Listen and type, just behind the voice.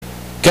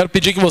Quero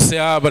pedir que você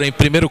abra em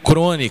 1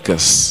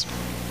 Crônicas,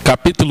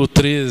 capítulo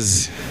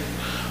 13,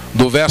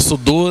 do verso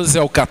 12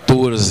 ao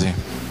 14.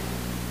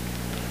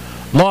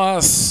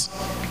 Nós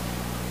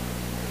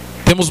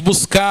temos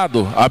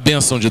buscado a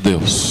bênção de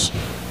Deus.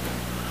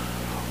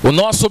 O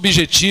nosso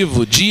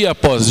objetivo, dia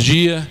após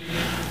dia,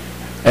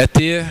 é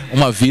ter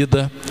uma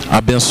vida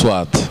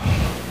abençoada.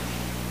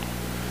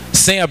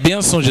 Sem a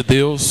bênção de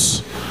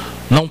Deus,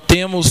 não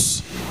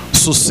temos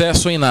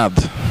sucesso em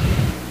nada.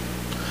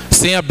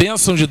 Sem a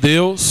bênção de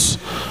Deus,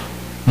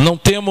 não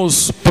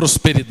temos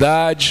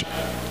prosperidade,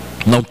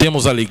 não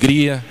temos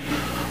alegria,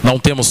 não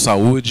temos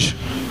saúde.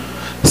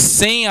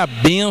 Sem a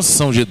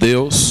bênção de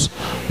Deus,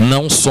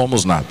 não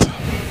somos nada.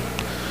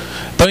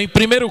 Então, em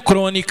 1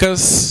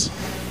 Crônicas,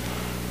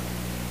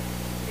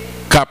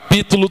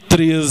 capítulo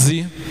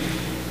 13,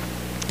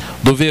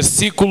 do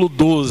versículo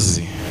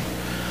 12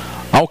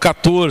 ao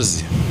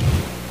 14,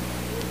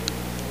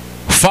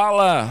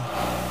 fala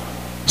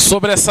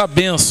sobre essa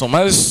bênção,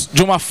 mas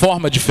de uma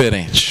forma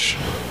diferente.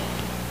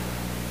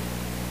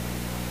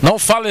 Não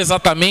fala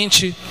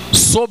exatamente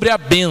sobre a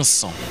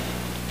bênção,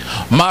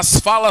 mas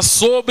fala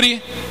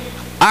sobre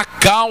a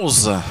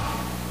causa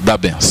da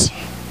bênção.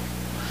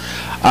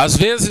 Às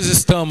vezes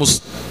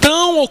estamos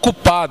tão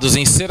ocupados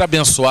em ser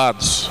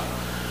abençoados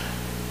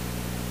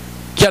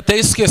que até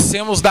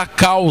esquecemos da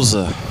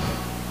causa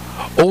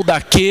ou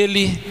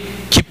daquele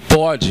que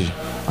pode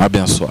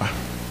abençoar.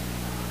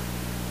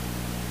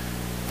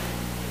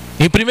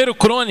 Em 1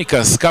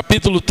 Crônicas,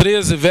 capítulo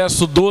 13,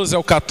 verso 12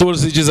 ao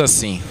 14, diz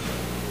assim: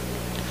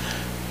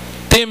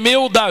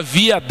 Temeu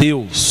Davi a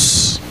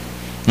Deus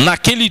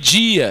naquele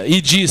dia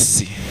e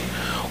disse: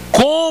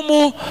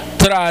 Como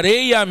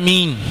trarei a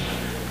mim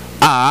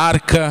a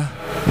arca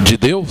de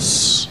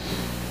Deus?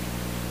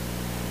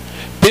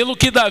 Pelo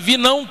que Davi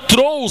não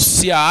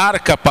trouxe a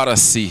arca para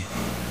si,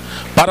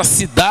 para a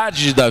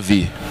cidade de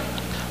Davi,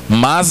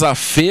 mas a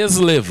fez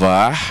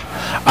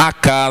levar à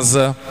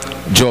casa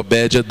de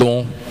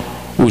Obed-edom,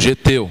 o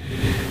geteu.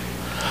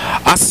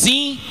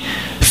 Assim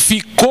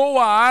ficou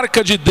a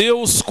arca de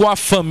Deus com a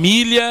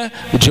família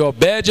de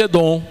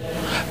Obed-edom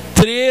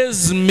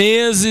 3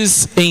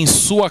 meses em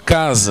sua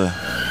casa.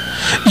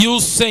 E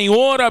o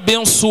Senhor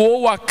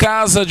abençoou a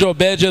casa de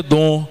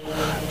Obed-edom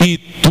e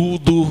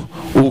tudo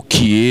o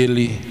que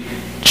ele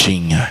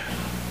tinha.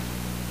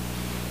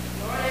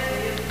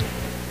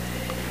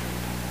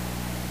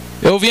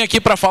 Eu vim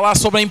aqui para falar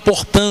sobre a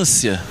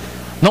importância,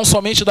 não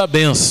somente da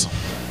bênção,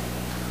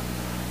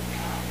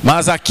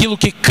 mas aquilo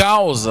que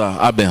causa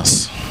a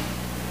bênção.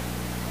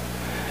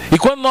 E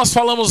quando nós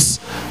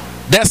falamos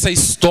dessa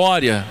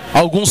história,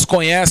 alguns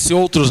conhecem,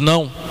 outros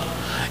não.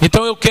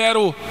 Então eu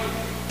quero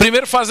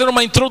primeiro fazer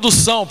uma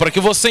introdução para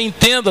que você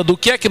entenda do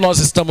que é que nós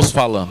estamos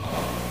falando.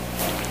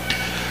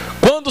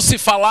 Quando se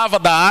falava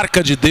da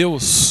Arca de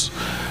Deus,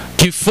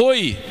 que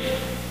foi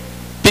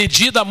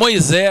pedida a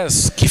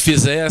Moisés que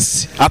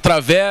fizesse,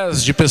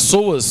 através de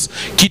pessoas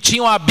que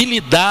tinham a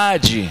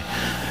habilidade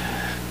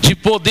de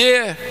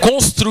poder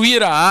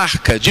construir a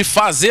arca, de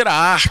fazer a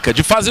arca,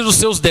 de fazer os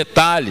seus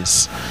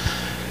detalhes.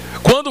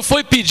 Quando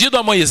foi pedido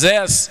a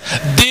Moisés,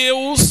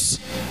 Deus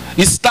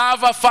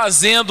estava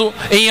fazendo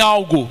em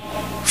algo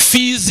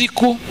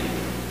físico,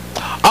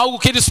 algo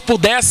que eles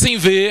pudessem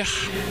ver,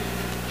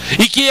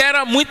 e que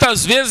era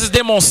muitas vezes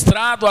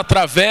demonstrado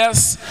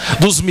através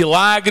dos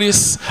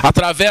milagres,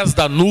 através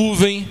da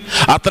nuvem,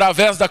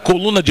 através da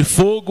coluna de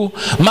fogo.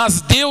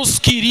 Mas Deus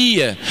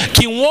queria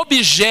que um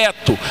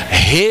objeto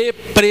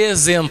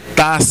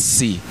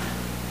representasse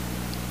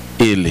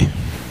Ele.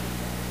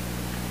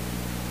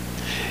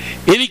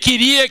 Ele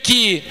queria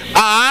que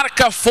a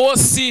arca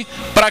fosse,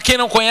 para quem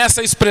não conhece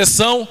a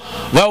expressão,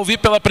 vai ouvir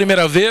pela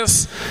primeira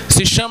vez,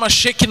 se chama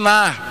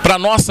Shekinah, para a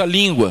nossa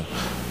língua.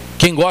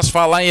 Quem gosta de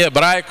falar em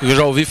hebraico, que eu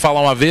já ouvi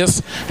falar uma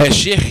vez, é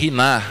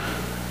Shekinah.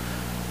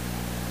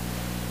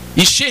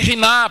 E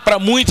Shekinah, para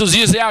muitos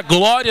dizem, é a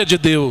glória de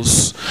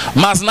Deus.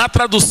 Mas na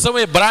tradução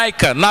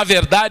hebraica, na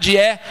verdade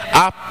é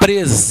a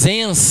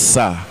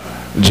presença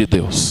de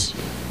Deus.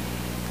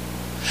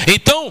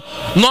 Então,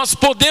 nós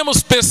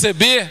podemos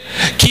perceber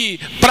que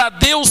para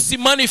Deus se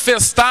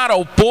manifestar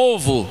ao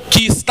povo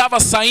que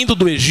estava saindo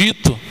do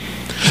Egito,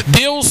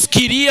 Deus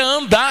queria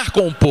andar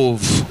com o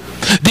povo.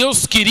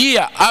 Deus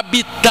queria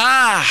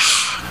habitar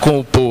com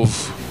o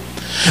povo.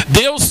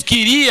 Deus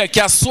queria que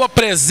a sua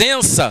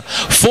presença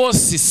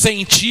fosse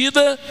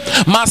sentida,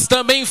 mas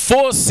também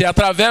fosse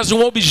através de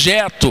um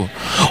objeto,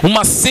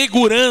 uma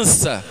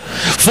segurança,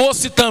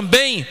 fosse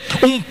também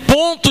um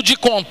ponto de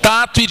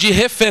contato e de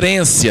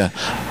referência,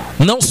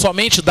 não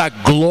somente da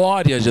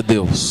glória de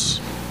Deus,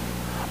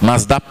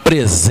 mas da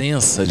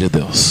presença de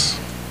Deus.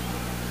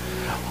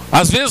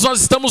 Às vezes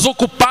nós estamos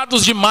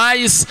ocupados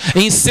demais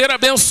em ser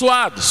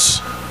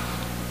abençoados,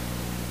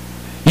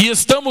 e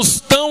estamos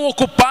tão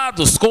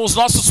ocupados com os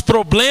nossos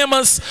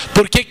problemas,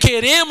 porque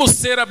queremos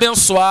ser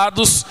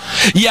abençoados,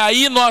 e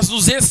aí nós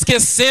nos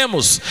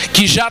esquecemos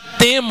que já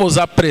temos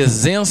a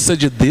presença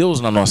de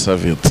Deus na nossa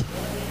vida.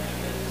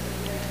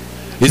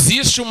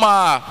 Existe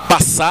uma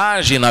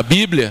passagem na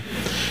Bíblia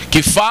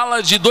que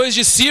fala de dois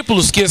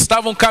discípulos que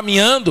estavam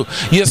caminhando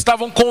e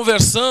estavam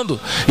conversando,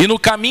 e no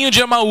caminho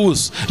de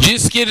Emaús,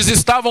 diz que eles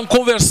estavam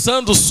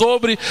conversando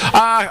sobre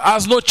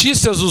as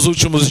notícias dos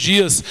últimos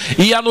dias,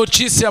 e a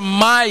notícia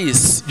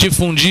mais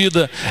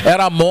difundida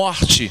era a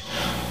morte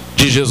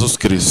de Jesus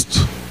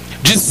Cristo.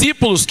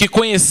 Discípulos que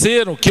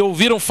conheceram, que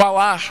ouviram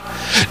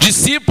falar,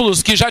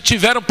 discípulos que já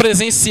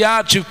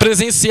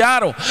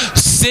presenciaram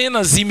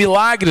cenas e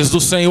milagres do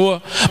Senhor,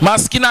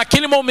 mas que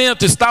naquele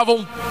momento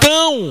estavam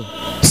tão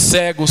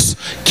cegos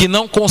que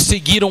não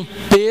conseguiram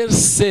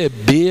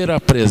perceber a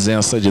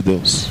presença de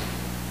Deus.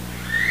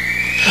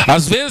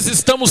 Às vezes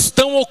estamos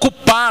tão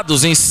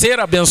ocupados em ser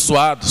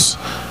abençoados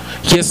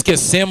que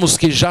esquecemos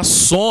que já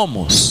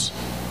somos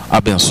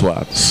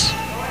abençoados.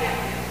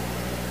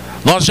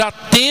 Nós já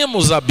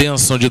temos a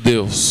bênção de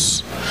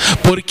Deus,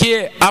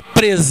 porque a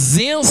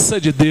presença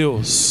de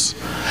Deus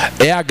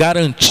é a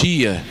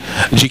garantia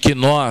de que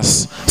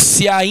nós,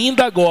 se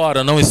ainda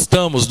agora não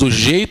estamos do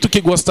jeito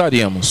que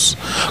gostaríamos,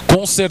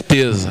 com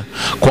certeza,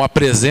 com a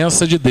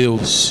presença de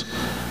Deus,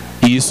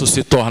 isso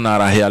se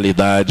tornará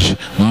realidade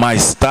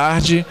mais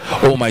tarde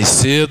ou mais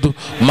cedo,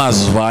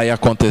 mas vai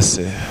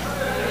acontecer.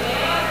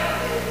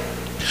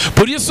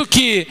 Por isso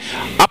que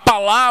a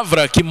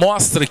palavra que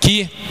mostra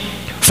aqui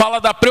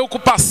fala da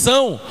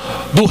preocupação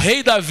do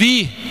rei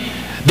Davi,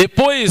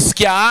 depois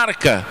que a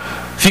arca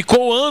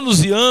ficou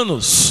anos e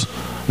anos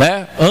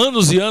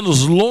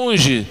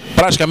longe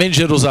praticamente de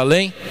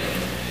Jerusalém,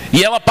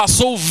 e ela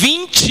passou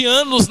 20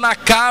 anos na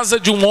casa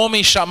de um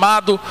homem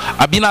chamado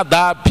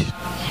Abinadab.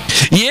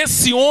 E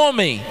esse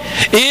homem,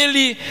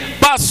 ele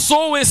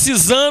passou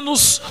esses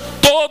anos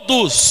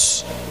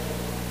todos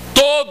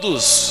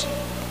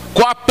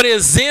com a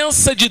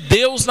presença de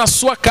Deus na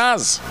sua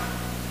casa.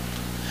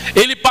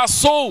 Ele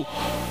passou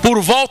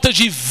por volta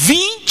de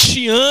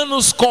 20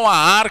 anos com a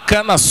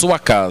arca na sua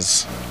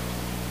casa.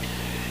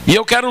 E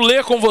eu quero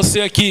ler com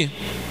você aqui,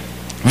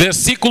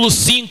 versículo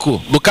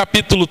 5 do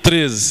capítulo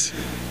 13.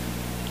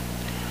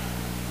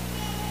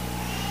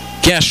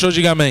 Quem achou,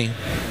 diga amém.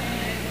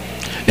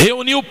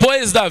 Reuniu,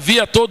 pois, Davi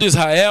a todo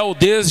Israel,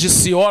 desde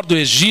Sior do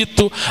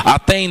Egito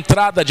até a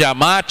entrada de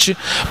Amate,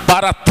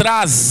 para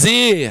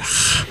trazer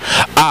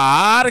a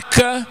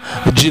arca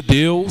de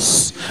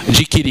Deus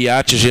de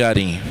Quiriate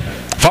Jearim.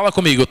 Fala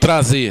comigo,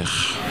 trazer.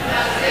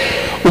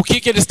 O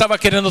que ele estava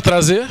querendo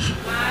trazer?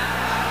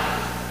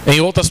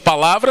 Em outras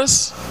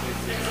palavras,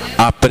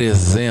 a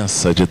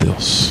presença de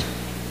Deus.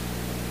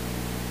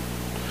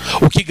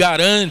 O que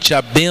garante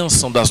a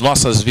bênção das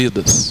nossas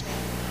vidas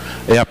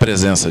é a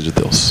presença de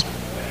Deus.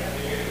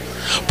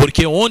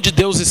 Porque onde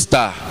Deus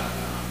está,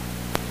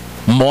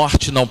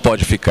 morte não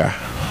pode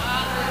ficar.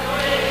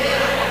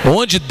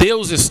 Onde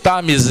Deus está,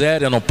 a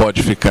miséria não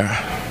pode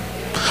ficar.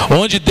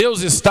 Onde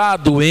Deus está, a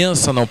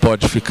doença não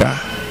pode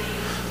ficar.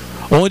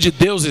 Onde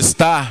Deus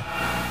está,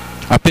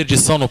 a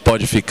perdição não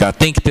pode ficar.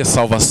 Tem que ter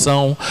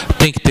salvação,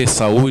 tem que ter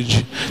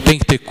saúde, tem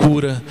que ter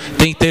cura,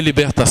 tem que ter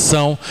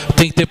libertação,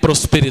 tem que ter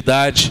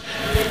prosperidade,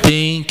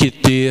 tem que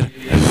ter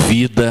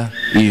vida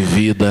e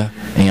vida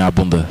em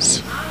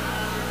abundância.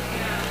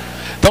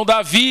 Então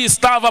Davi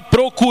estava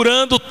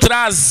procurando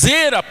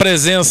trazer a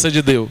presença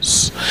de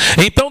Deus.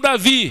 Então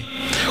Davi,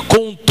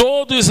 com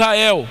todo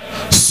Israel,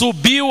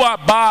 subiu a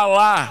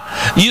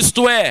Baalá,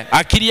 isto é,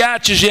 a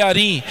Quiriate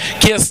Jearim,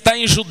 que está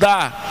em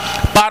Judá,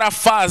 para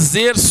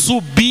fazer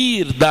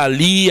subir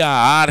dali a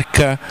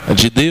arca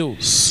de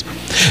Deus,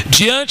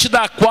 diante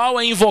da qual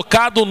é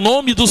invocado o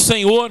nome do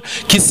Senhor,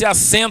 que se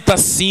assenta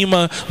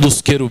acima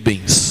dos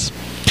querubins.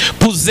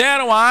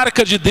 Puseram a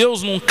arca de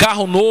Deus num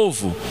carro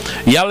novo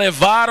e a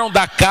levaram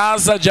da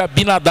casa de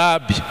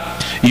Abinadab.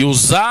 E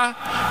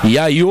Uzá e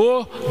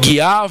Aiô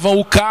guiavam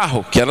o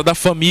carro, que era da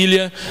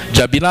família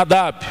de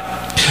Abinadab.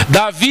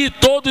 Davi e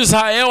todo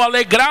Israel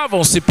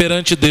alegravam-se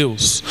perante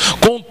Deus,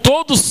 com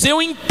todo o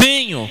seu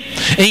empenho,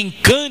 em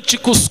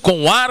cânticos,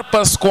 com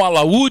harpas, com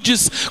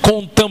alaúdes,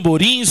 com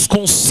tamborins,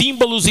 com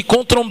símbolos e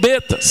com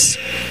trombetas.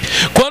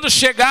 Quando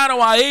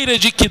chegaram à eira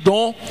de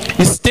Quidom,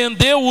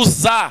 estendeu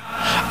Uzá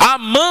a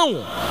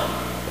mão,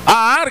 a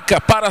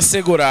arca para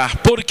segurar,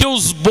 porque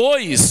os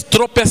bois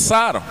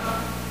tropeçaram.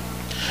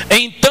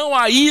 Então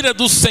a ira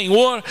do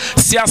Senhor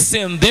se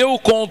acendeu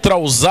contra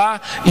Uzá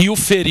e o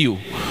feriu,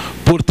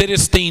 por ter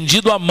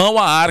estendido a mão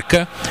à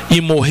arca, e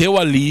morreu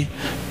ali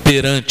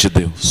perante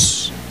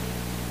Deus.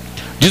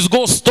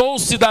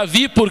 Desgostou-se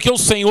Davi porque o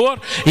Senhor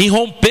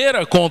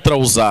irrompera contra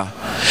Uzá,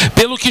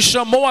 pelo que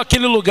chamou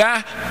aquele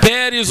lugar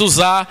Pérez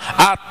Uzá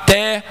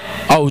até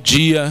ao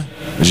dia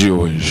de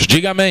hoje.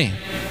 Diga amém.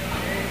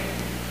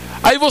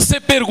 Aí você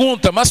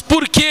pergunta, mas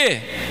por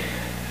que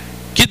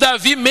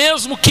Davi,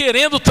 mesmo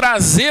querendo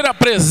trazer a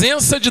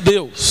presença de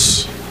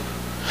Deus,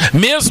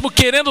 mesmo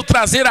querendo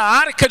trazer a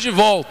arca de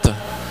volta,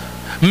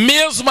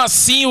 mesmo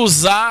assim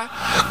Uzá,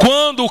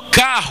 quando o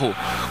carro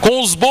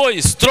com os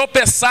bois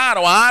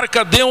tropeçaram, a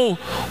arca deu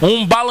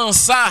um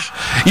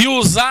balançar, e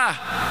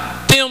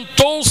Uzá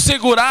tentou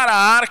segurar a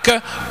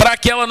arca para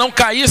que ela não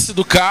caísse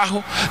do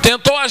carro,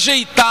 tentou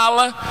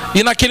ajeitá-la,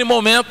 e naquele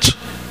momento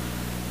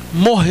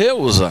morreu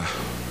Uzá.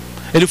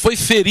 ele foi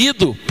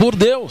ferido por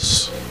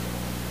Deus.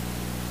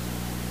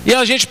 E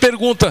a gente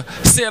pergunta,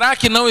 será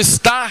que não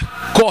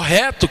está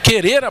correto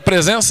querer a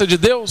presença de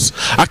Deus?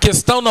 A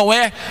questão não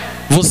é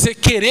você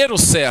querer o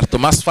certo,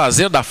 mas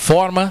fazer da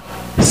forma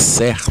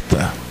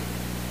certa.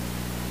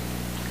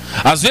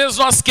 Às vezes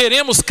nós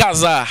queremos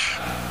casar,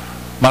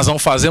 mas não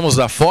fazemos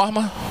da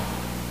forma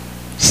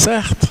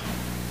certa.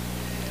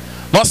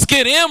 Nós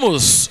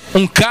queremos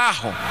um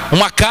carro,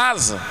 uma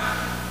casa.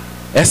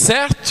 É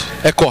certo,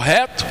 é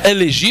correto, é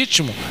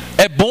legítimo,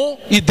 é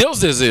bom e Deus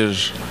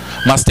deseja.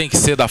 Mas tem que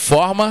ser da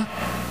forma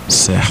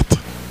certa.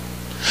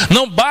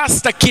 Não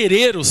basta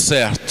querer o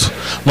certo,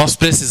 nós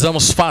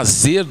precisamos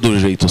fazer do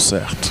jeito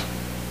certo.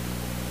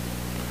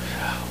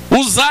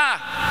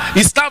 Uzá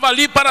estava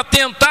ali para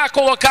tentar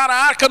colocar a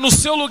arca no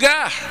seu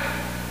lugar.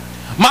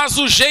 Mas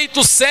o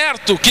jeito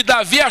certo que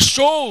Davi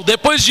achou,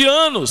 depois de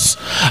anos,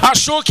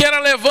 achou que era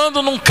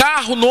levando num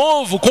carro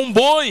novo, com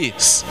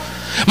bois.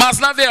 Mas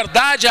na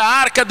verdade a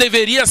arca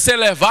deveria ser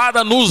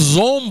levada nos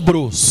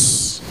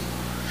ombros.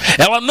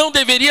 Ela não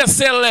deveria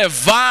ser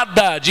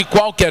levada de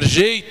qualquer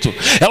jeito.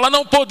 Ela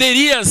não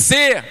poderia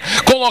ser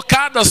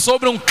colocada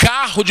sobre um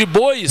carro de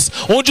bois,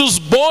 onde os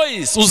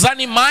bois, os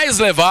animais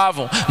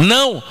levavam.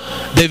 Não,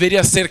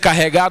 deveria ser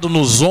carregado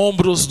nos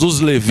ombros dos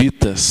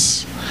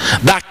levitas,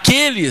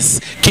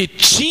 daqueles que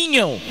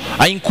tinham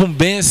a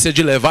incumbência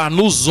de levar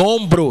nos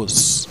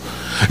ombros.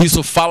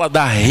 Isso fala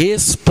da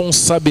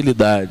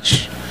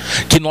responsabilidade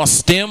que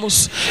nós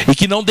temos e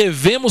que não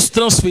devemos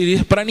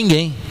transferir para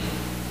ninguém.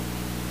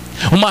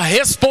 Uma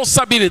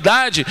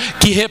responsabilidade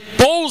que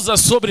repousa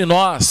sobre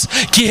nós,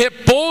 que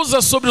repousa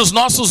sobre os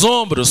nossos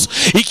ombros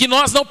e que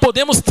nós não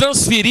podemos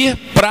transferir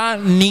para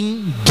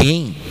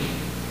ninguém.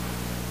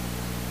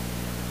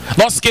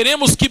 Nós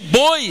queremos que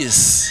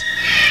bois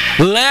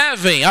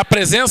levem a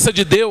presença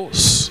de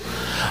Deus,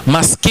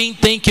 mas quem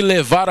tem que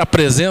levar a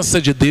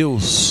presença de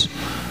Deus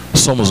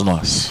somos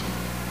nós.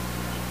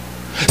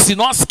 Se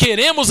nós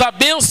queremos a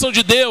bênção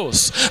de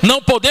Deus,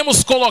 não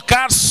podemos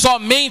colocar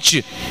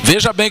somente,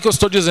 veja bem o que eu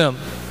estou dizendo,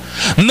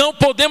 não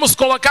podemos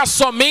colocar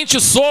somente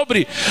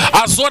sobre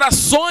as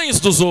orações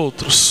dos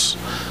outros,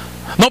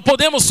 não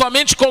podemos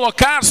somente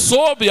colocar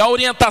sobre a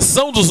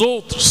orientação dos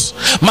outros,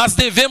 mas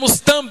devemos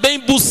também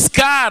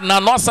buscar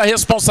na nossa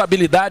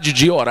responsabilidade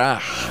de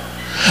orar,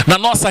 na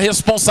nossa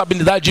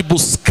responsabilidade de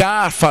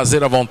buscar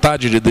fazer a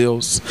vontade de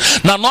Deus,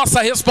 na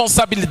nossa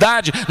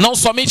responsabilidade não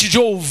somente de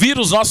ouvir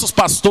os nossos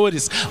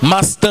pastores,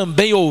 mas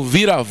também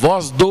ouvir a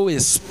voz do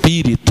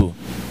Espírito.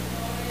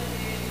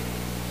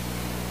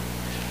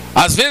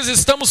 Às vezes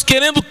estamos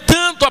querendo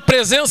tanto a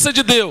presença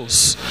de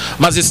Deus,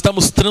 mas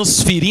estamos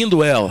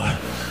transferindo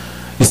ela,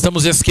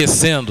 estamos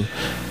esquecendo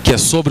que é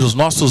sobre os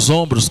nossos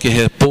ombros que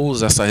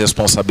repousa essa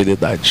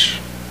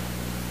responsabilidade.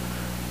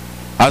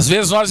 Às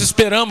vezes nós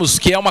esperamos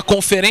que é uma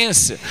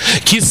conferência,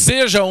 que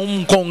seja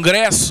um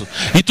congresso,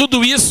 e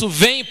tudo isso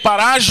vem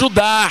para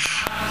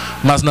ajudar,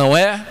 mas não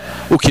é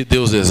o que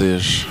Deus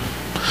deseja.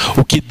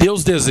 O que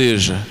Deus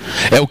deseja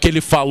é o que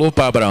Ele falou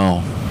para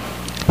Abraão: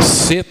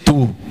 sê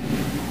tu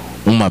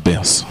uma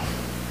bênção.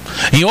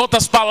 Em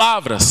outras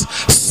palavras,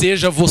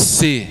 seja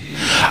você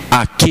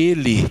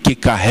aquele que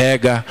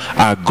carrega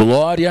a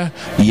glória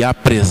e a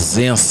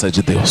presença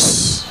de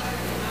Deus.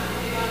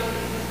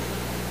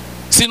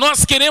 Se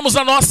nós queremos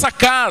na nossa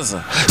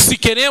casa, se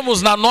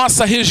queremos na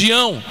nossa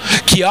região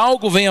que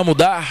algo venha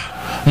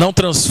mudar, não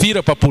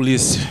transfira para a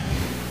polícia.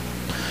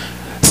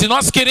 Se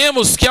nós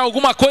queremos que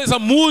alguma coisa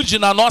mude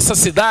na nossa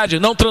cidade,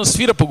 não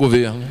transfira para o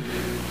governo.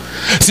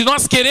 Se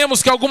nós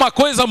queremos que alguma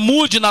coisa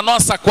mude na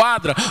nossa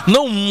quadra,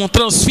 não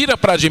transfira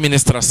para a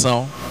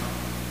administração.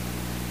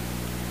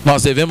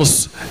 Nós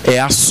devemos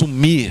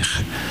assumir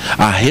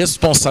a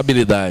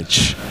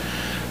responsabilidade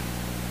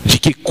de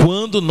que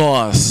quando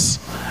nós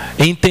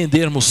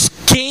entendermos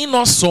quem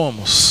nós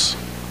somos,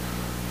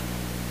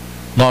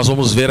 nós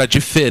vamos ver a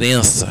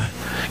diferença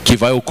que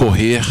vai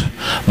ocorrer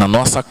na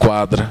nossa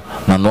quadra,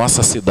 na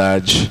nossa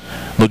cidade,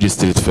 no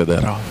Distrito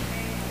Federal.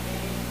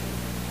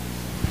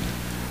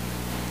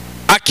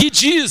 Aqui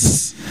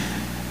diz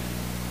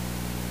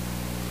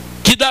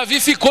que Davi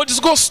ficou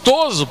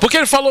desgostoso, porque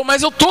ele falou: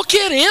 mas eu estou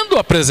querendo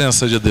a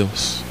presença de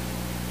Deus.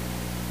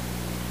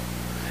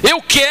 Eu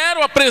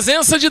quero a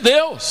presença de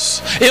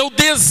Deus, eu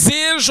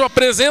desejo a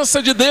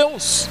presença de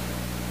Deus.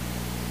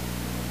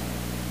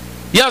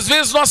 E às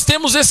vezes nós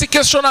temos esse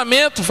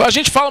questionamento, a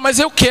gente fala: mas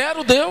eu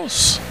quero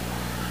Deus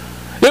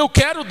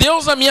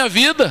na minha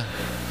vida.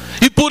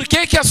 E por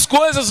que as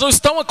coisas não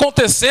estão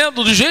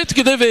acontecendo do jeito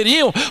que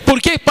deveriam?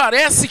 Porque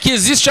parece que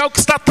existe algo que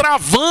está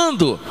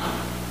travando.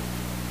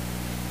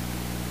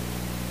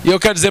 E eu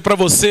quero dizer para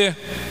você,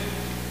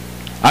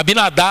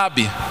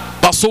 Abinadab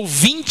passou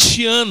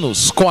 20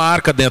 anos com a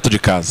arca dentro de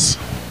casa,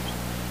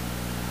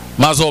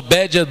 mas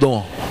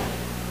Obed-edom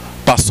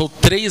passou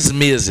 3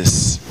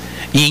 meses,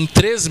 e em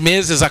 3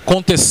 meses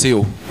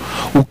aconteceu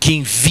o que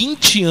em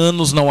 20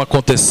 anos não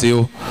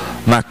aconteceu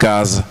na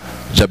casa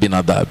de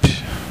Abinadab.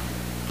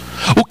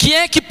 O que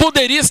é que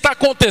poderia estar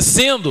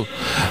acontecendo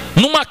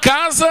numa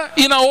casa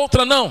e na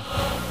outra não?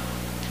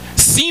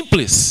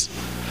 Simples.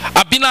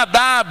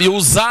 Abinadab,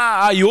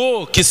 Uzá,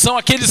 Aiô, que são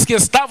aqueles que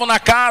estavam na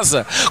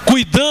casa,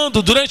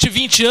 cuidando durante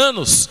 20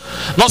 anos,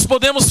 nós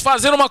podemos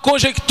fazer uma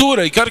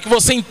conjectura, e quero que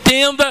você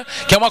entenda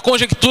que é uma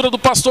conjectura do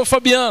pastor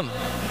Fabiano,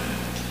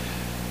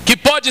 que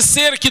pode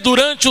ser que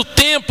durante o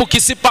tempo que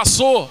se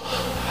passou,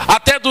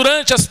 até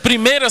durante as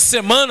primeiras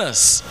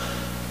semanas,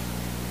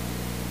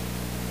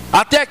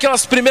 até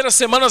aquelas primeiras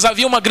semanas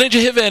havia uma grande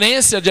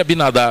reverência de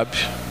Abinadab,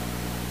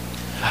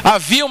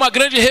 havia uma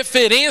grande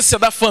referência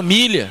da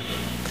família,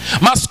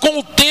 mas com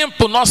o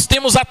tempo nós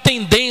temos a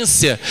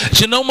tendência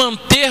de não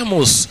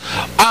mantermos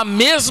a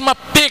mesma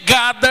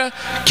pegada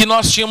que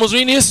nós tínhamos no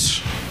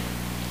início,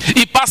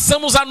 e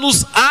passamos a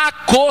nos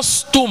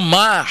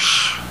acostumar.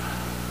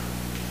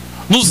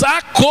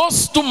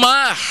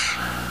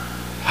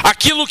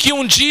 Aquilo que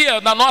um dia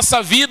na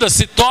nossa vida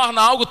se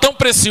torna algo tão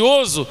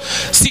precioso,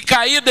 se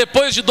cair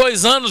depois de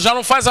 2 anos já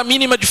não faz a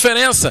mínima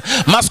diferença,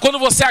 mas quando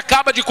você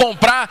acaba de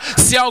comprar,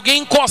 se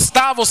alguém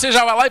encostar, você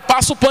já vai lá e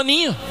passa o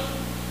paninho.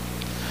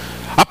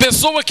 A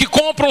pessoa que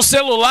compra um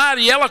celular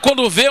e ela,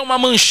 quando vê uma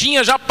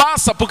manchinha, já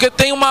passa, porque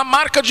tem uma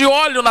marca de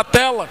óleo na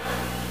tela.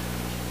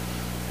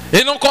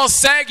 Ele não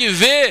consegue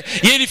ver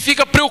e ele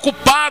fica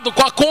preocupado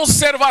com a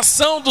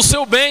conservação do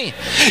seu bem.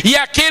 E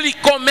aquele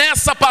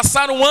começa a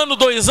passar 1 ano,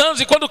 2 anos,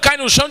 e quando cai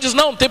no chão diz: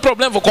 não tem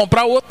problema, vou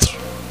comprar outro.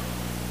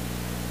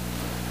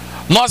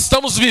 Nós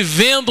estamos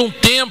vivendo um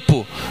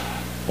tempo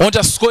onde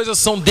as coisas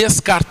são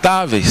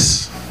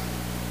descartáveis,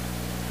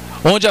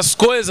 onde as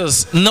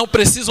coisas não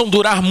precisam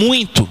durar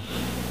muito,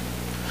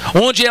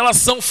 onde elas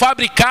são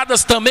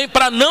fabricadas também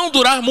para não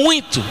durar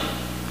muito.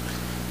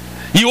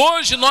 E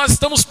hoje nós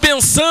estamos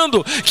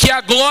pensando que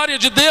a glória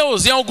de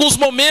Deus, em alguns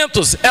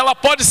momentos, ela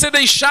pode ser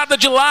deixada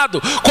de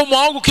lado, como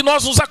algo que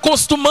nós nos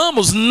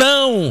acostumamos.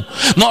 Não,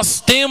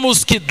 nós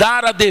temos que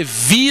dar a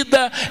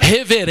devida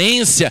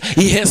reverência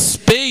e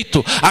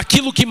respeito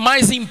àquilo que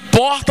mais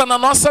importa na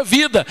nossa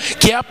vida,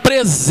 que é a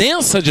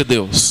presença de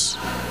Deus.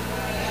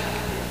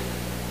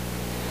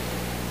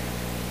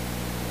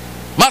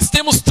 Mas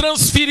temos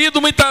transferido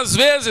muitas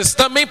vezes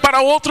também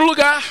para outro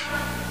lugar.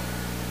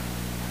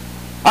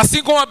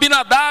 Assim como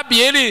Abinadab,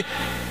 ele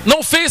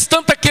não fez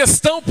tanta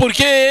questão,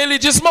 porque ele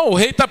disse: o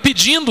rei está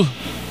pedindo,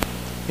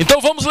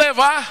 então vamos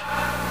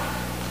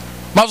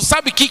levar. Mas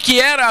sabe o que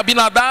era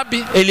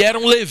Abinadab? Ele era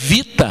um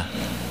levita.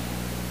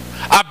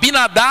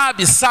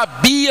 Abinadab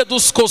sabia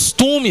dos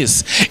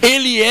costumes,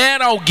 ele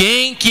era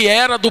alguém que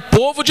era do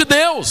povo de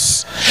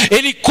Deus,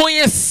 ele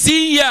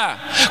conhecia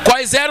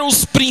quais eram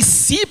os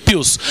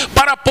princípios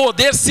para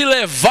poder se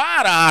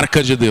levar à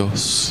arca de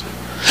Deus.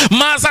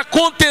 Mas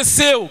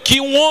aconteceu que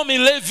um homem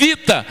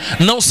levita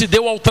não se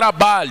deu ao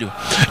trabalho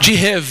de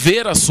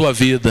rever a sua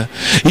vida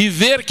e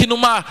ver que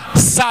numa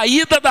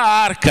saída da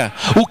arca,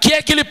 o que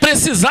é que ele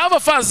precisava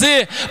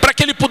fazer para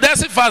que ele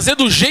pudesse fazer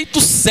do jeito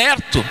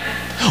certo.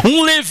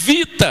 Um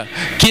levita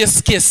que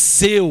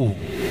esqueceu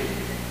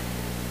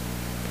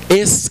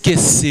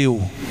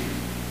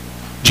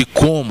de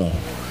como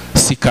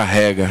se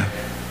carrega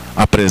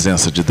a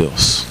presença de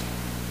Deus.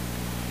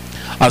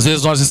 Às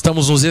vezes nós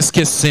estamos nos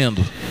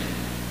esquecendo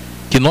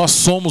que nós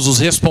somos os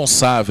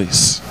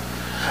responsáveis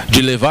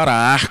de levar a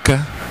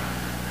arca,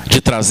 de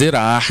trazer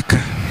a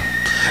arca,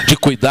 de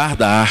cuidar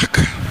da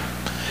arca,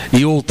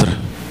 e outra,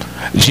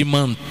 de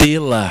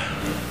mantê-la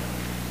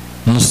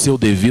no seu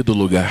devido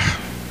lugar.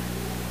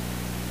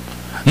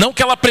 Não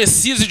que ela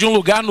precise de um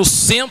lugar no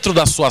centro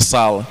da sua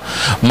sala,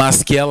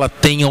 mas que ela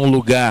tenha um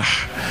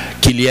lugar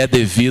que lhe é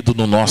devido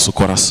no nosso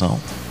coração.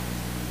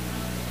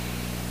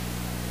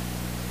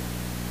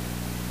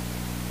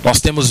 Nós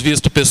temos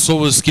visto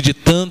pessoas que de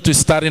tanto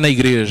estarem na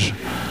igreja,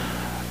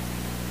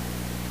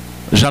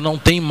 já não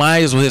tem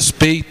mais o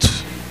respeito,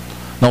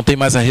 não tem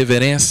mais a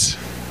reverência,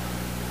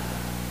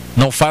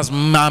 não faz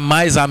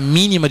mais a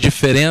mínima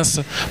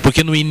diferença,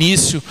 porque no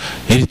início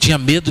ele tinha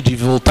medo de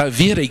voltar a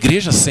vir à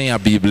igreja sem a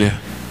Bíblia.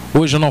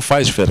 Hoje não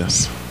faz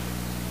diferença.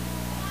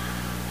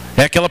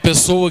 É aquela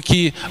pessoa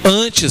que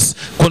antes,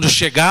 quando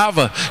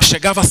chegava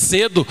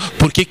cedo,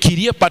 porque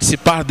queria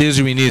participar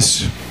desde o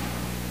início.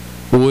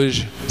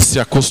 Hoje se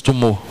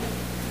acostumou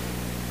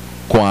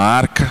com a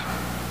arca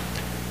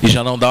e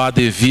já não dá a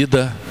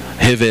devida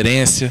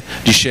reverência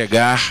de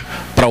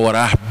chegar para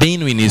orar bem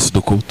no início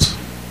do culto.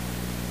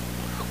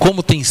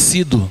 Como tem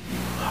sido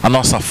a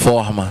nossa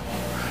forma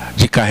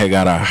de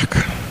carregar a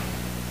arca?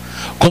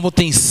 Como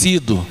tem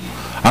sido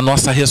a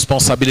nossa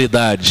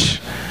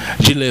responsabilidade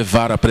de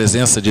levar a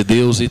presença de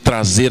Deus e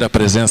trazer a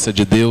presença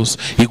de Deus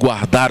e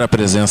guardar a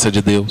presença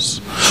de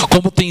Deus?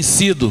 Como tem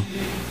sido?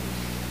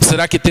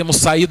 Será que temos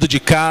saído de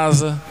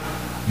casa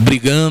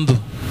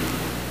brigando,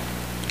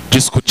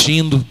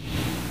 discutindo,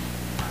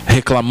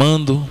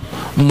 reclamando,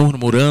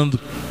 murmurando?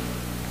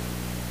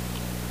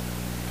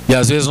 E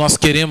às vezes nós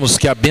queremos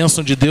que a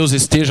bênção de Deus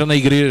esteja na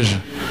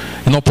igreja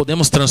e não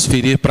podemos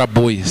transferir para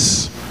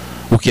bois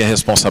o que é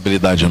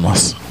responsabilidade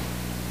nossa.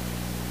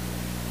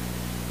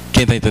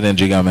 Quem está entendendo,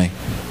 diga amém.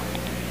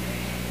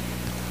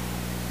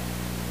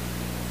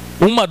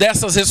 Uma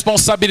dessas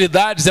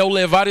responsabilidades é o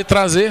levar e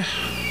trazer.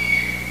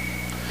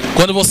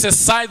 Quando você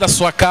sai da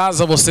sua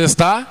casa, você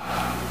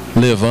está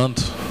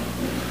levando.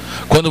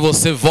 Quando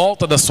você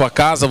volta da sua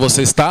casa,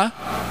 você está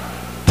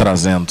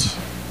trazendo.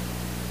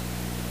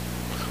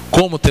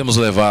 Como temos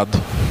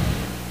levado?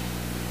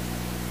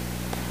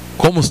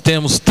 Como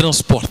temos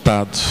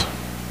transportado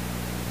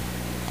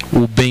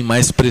o bem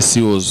mais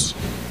precioso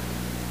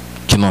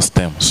que nós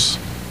temos?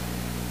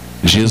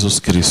 Jesus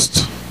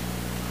Cristo,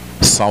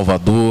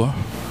 Salvador,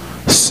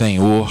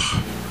 Senhor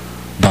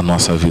da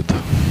nossa vida.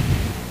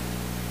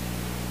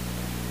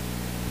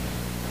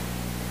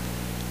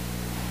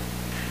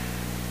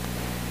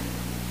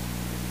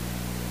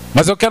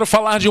 Mas eu quero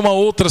falar de uma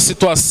outra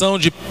situação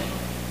de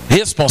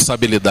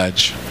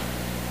responsabilidade.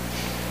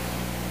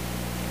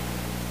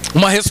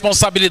 Uma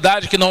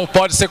responsabilidade que não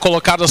pode ser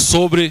colocada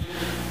sobre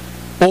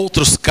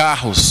outros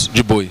carros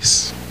de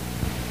bois,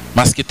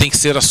 mas que tem que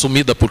ser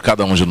assumida por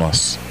cada um de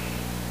nós.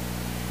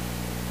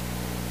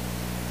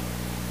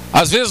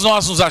 Às vezes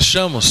nós nos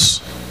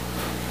achamos,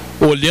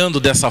 olhando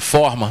dessa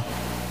forma,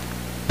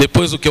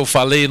 depois do que eu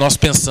falei, nós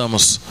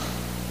pensamos: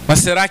 mas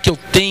será que eu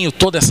tenho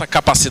toda essa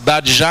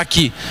capacidade, já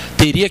que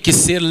teria que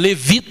ser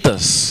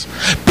levitas,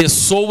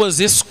 pessoas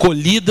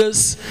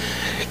escolhidas,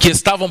 que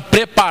estavam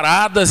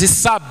preparadas e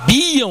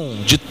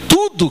sabiam de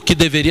tudo que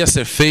deveria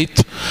ser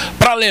feito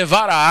para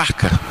levar a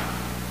arca?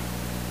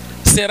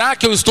 Será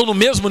que eu estou no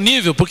mesmo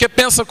nível? Porque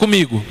pensa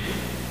comigo,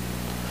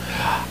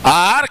 a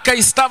arca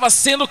estava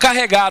sendo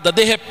carregada,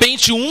 de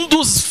repente um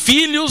dos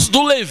filhos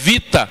do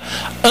levita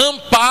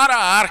ampara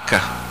a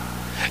arca.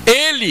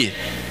 Ele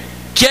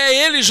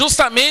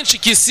justamente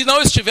que, se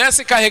não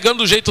estivesse carregando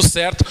do jeito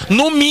certo,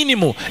 no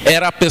mínimo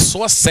era a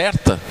pessoa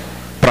certa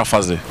para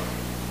fazer.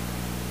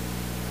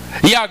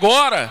 E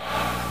agora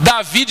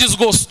Davi,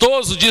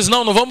 desgostoso, diz: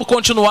 não vamos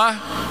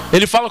continuar.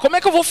 Ele fala: como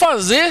é que eu vou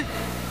fazer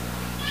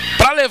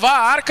para levar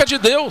a arca de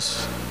Deus?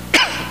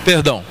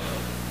 Perdão.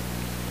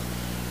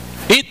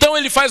 Então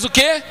ele faz o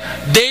quê?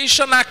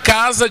 Deixa na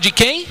casa de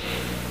quem?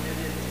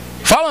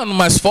 Falando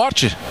mais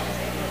forte.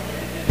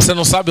 Você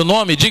não sabe o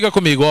nome? Diga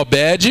comigo: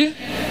 Obed-Edom.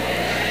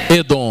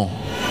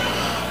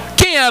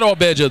 Quem era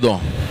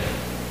Obed-Edom?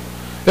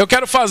 Eu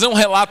quero fazer um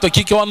relato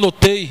aqui que eu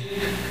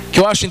anotei, que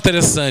eu acho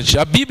interessante.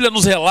 A Bíblia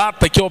nos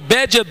relata que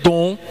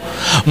Obed-Edom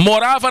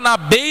morava na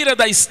beira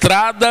da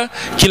estrada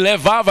que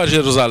levava a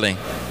Jerusalém.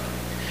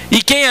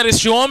 E quem era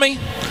este homem?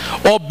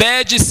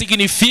 Obed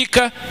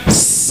significa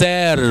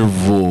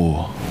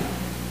servo.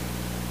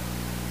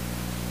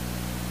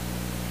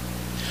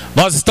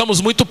 Nós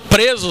estamos muito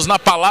presos na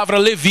palavra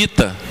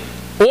levita.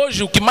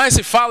 Hoje o que mais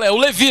se fala é o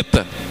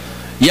levita.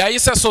 E aí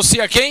se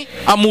associa a quem?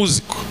 A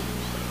músico.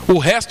 O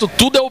resto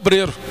tudo é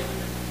obreiro.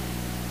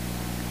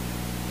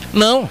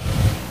 Não.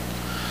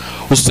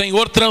 O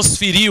Senhor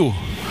transferiu,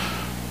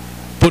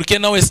 porque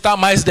não está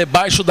mais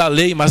debaixo da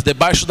lei, mas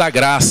debaixo da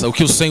graça. O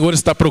que o Senhor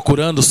está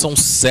procurando são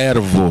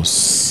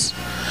servos,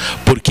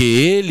 porque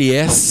Ele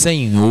é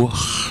Senhor.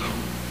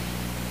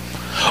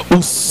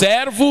 O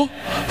servo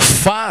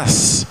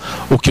faz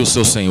o que o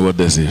seu Senhor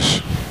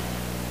deseja.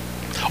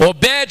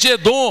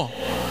 Obed-Edom,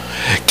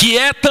 que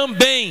é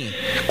também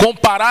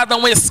comparado a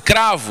um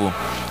escravo,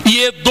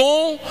 e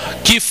Edom,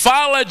 que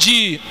fala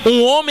de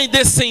um homem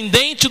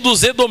descendente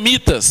dos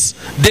edomitas,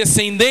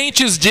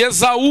 descendentes de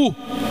Esaú,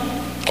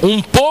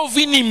 um povo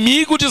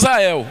inimigo de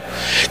Israel,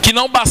 que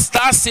não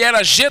bastasse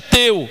era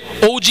geteu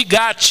ou de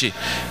Gate.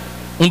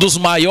 Um dos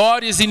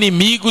maiores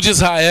inimigos de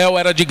Israel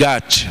era de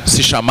Gate,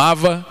 se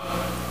chamava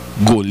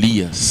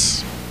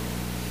Golias.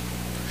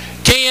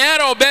 Quem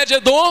era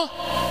Obed-Edom?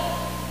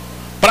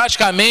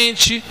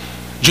 Praticamente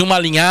de uma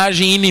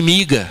linhagem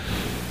inimiga,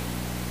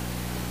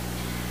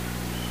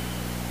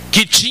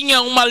 que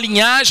tinha uma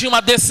linhagem,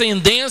 uma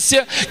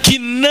descendência que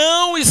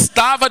não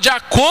estava de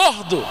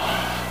acordo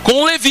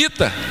com o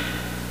levita.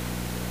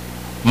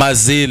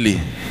 Mas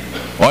ele,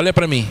 olha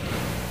para mim,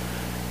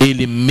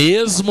 ele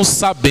mesmo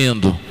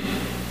sabendo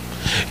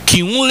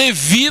que um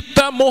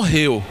levita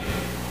morreu,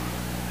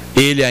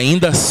 ele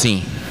ainda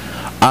assim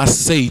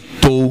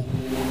aceitou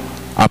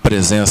a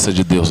presença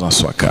de Deus na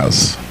sua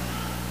casa.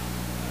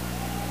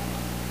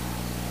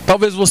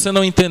 Talvez você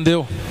não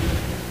entendeu.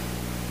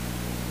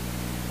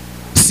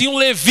 Se um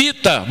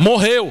levita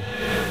morreu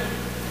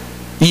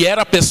e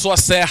era a pessoa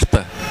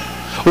certa,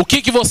 o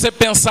que você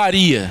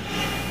pensaria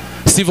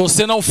se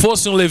você não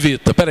fosse um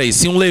levita? Peraí,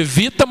 se um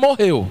levita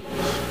morreu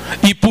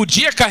e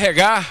podia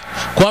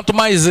carregar, quanto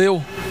mais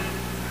eu?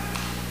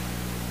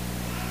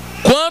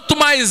 Quanto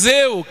mais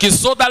eu, que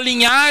sou da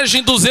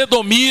linhagem dos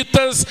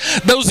edomitas,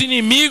 dos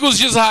inimigos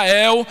de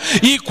Israel,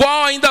 e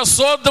qual ainda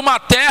sou de uma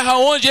terra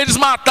onde eles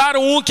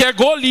mataram um que é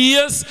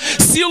Golias.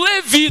 Se o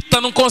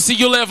levita não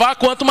conseguiu levar,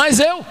 quanto mais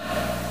eu?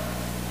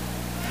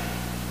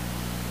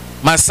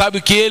 Mas sabe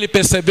o que ele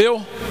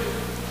percebeu?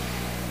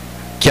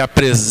 Que a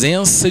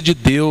presença de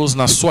Deus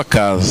na sua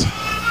casa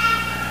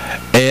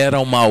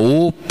era uma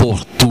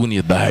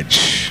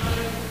oportunidade.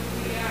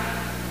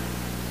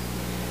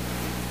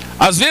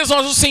 Às vezes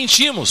nós nos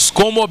sentimos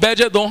como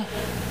Obed-Edom.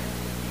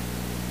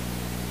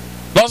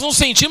 Nós nos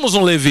sentimos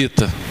um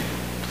levita.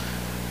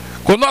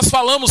 Quando nós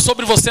falamos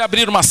sobre você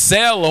abrir uma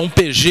célula, um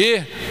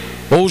PG,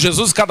 ou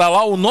Jesus Cada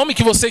Lar, o nome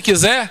que você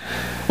quiser,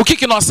 o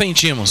que nós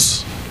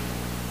sentimos?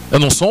 Eu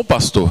não sou um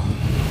pastor,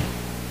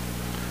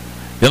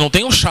 eu não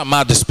tenho um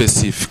chamado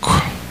específico.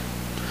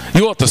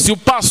 E outra, se o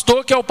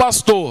pastor que é o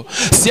pastor,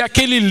 se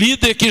aquele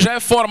líder que já é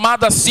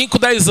formado há 5,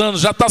 10 anos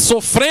já está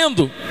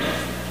sofrendo,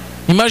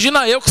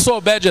 imagina eu que sou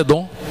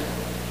Obed-Edom.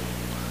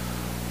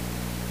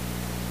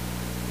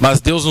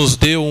 Mas Deus nos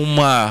deu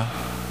uma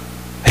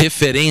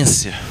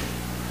referência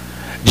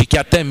de que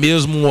até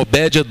mesmo um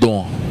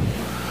Obed-Edom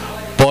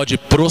pode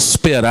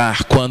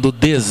prosperar quando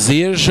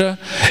deseja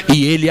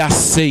e ele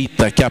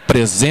aceita que a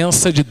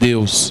presença de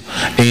Deus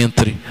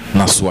entre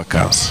na sua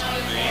casa.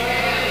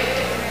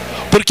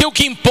 Porque o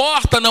que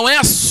importa não é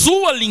a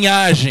sua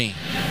linhagem,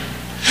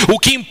 o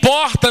que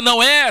importa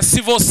não é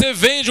se você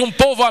vem de um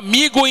povo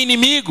amigo ou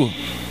inimigo.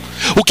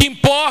 O que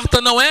importa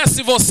não é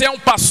se você é um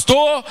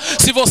pastor,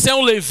 se você é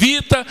um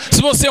levita,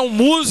 se você é um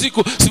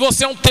músico, se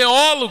você é um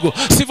teólogo,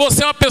 se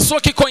você é uma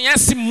pessoa que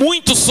conhece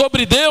muito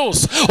sobre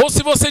Deus, ou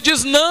se você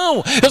diz,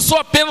 não, eu sou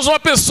apenas uma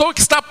pessoa que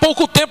está há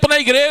pouco tempo na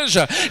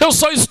igreja, eu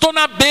só estou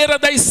na beira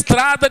da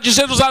estrada de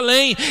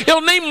Jerusalém,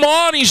 eu nem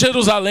moro em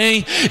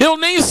Jerusalém, eu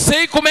nem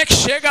sei como é que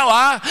chega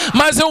lá,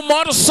 mas eu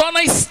moro só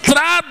na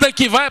estrada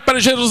que vai para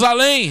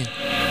Jerusalém.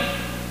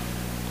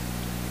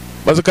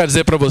 Mas eu quero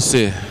dizer para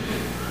você,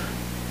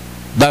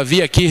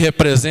 Davi aqui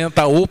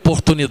representa a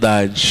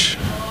oportunidade.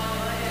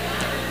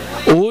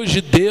 Hoje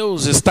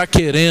Deus está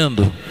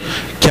querendo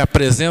que a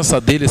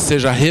presença dele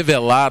seja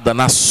revelada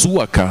na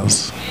sua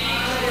casa.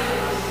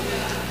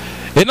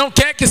 Ele não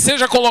quer que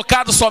seja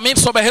colocado somente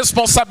sob a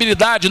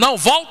responsabilidade. Não,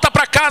 volta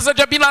para a casa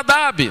de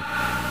Abinadab.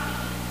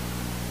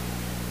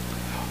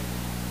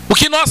 O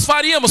que nós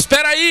faríamos?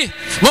 Espera aí,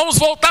 vamos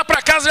voltar para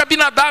a casa de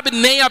Abinadab.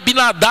 Nem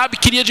Abinadab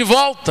queria de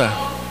volta.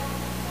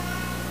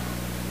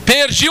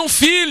 Perdi um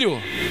filho.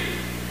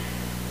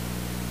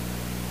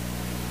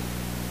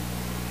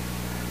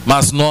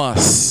 Mas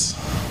nós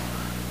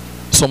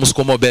somos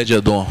como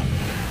Obed-Edom.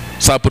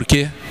 Sabe por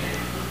quê?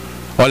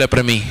 Olha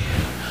para mim.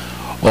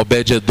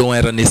 Obed-Edom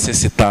era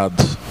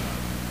necessitado.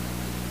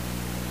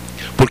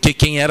 Porque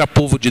quem era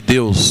povo de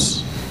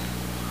Deus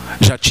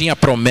já tinha a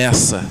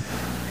promessa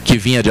que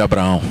vinha de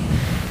Abraão.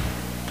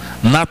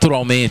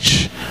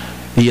 Naturalmente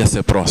ia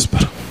ser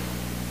próspero.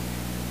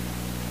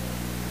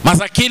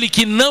 Mas aquele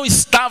que não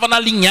estava na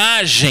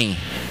linhagem,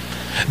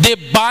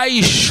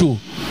 debaixo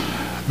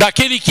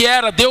daquele que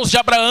era Deus de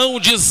Abraão,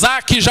 de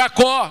Isaac e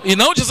Jacó, e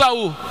não de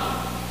Esaú,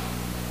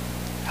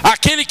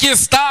 aquele que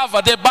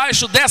estava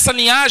debaixo dessa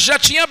linhagem já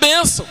tinha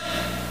bênção.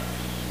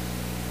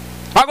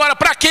 Agora,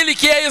 para aquele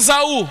que é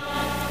Esaú,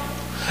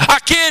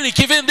 aquele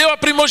que vendeu a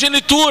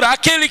primogenitura,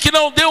 aquele que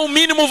não deu o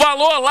mínimo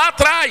valor lá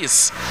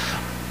atrás,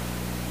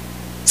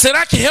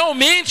 será que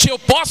realmente eu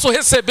posso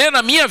receber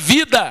na minha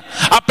vida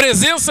a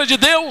presença de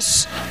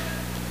Deus?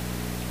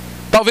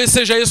 Talvez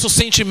seja esse o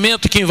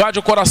sentimento que invade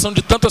o coração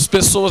de tantas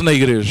pessoas na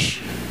igreja.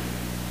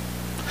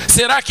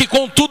 Será que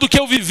com tudo que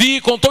eu vivi,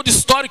 com todo o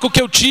histórico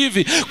que eu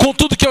tive, com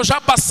tudo que eu já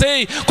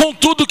passei, com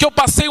tudo que eu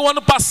passei o ano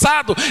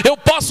passado, eu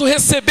posso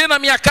receber na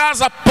minha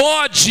casa?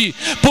 Pode,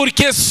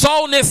 porque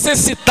só o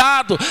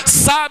necessitado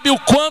sabe o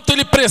quanto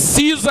ele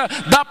precisa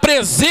da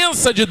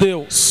presença de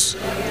Deus.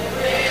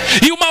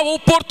 E uma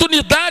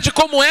oportunidade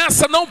como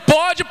essa não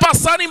pode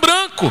passar em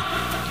branco.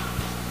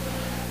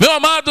 Meu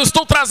amado, eu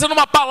estou trazendo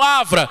uma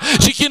palavra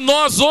de que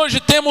nós hoje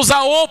temos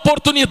a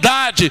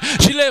oportunidade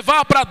de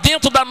levar para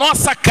dentro da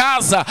nossa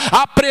casa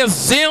a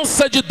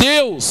presença de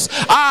Deus,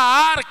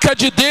 a arca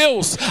de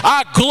Deus,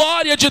 a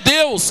glória de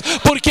Deus,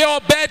 porque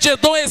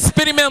Obed-Edom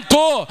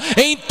experimentou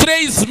em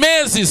 3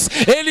 meses,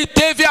 ele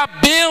teve a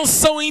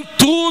bênção em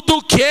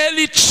tudo que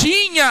ele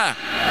tinha.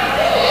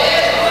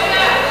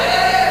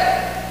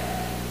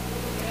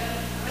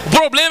 O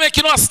problema é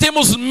que nós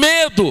temos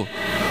medo,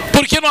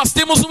 porque nós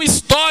temos um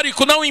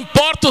histórico. Não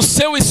importa o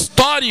seu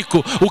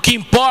histórico, o que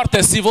importa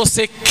é se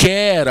você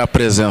quer a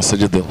presença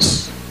de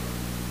Deus.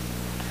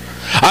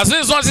 Às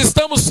vezes nós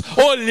estamos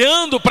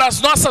olhando para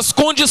as nossas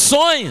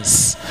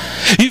condições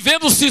e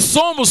vendo se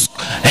somos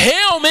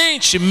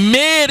realmente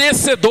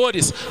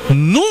merecedores.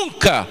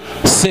 Nunca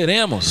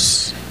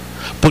seremos,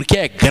 porque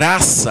é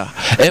graça,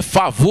 é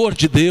favor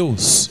de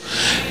Deus.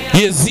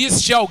 E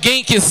existe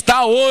alguém que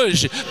está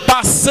hoje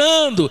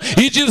passando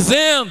e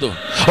dizendo: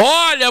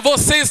 olha,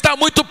 você está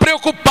muito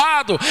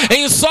preocupado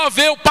em só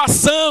ver eu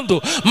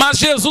passando, mas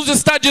Jesus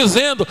está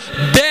dizendo: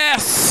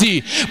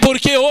 desce,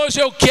 porque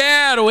hoje eu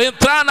quero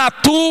entrar na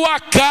tua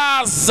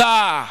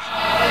casa.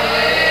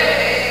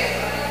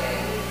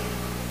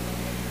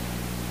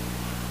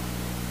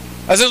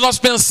 Às vezes nós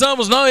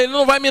pensamos: não, ele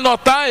não vai me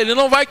notar, ele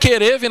não vai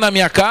querer vir na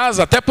minha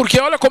casa, até porque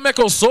olha como é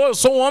que eu sou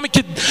um homem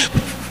que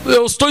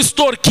eu estou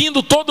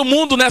extorquindo todo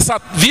mundo nessa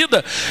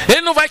vida.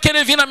 Ele não vai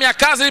querer vir na minha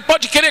casa, ele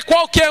pode querer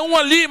qualquer um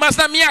ali, mas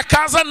na minha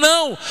casa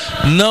não.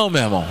 Não,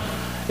 meu irmão,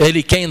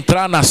 ele quer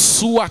entrar na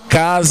sua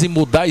casa e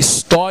mudar a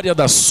história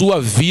da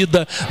sua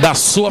vida, da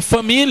sua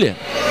família.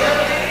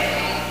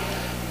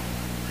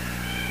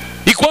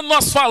 E quando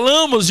nós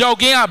falamos de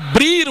alguém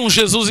abrir um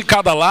Jesus em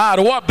cada lar,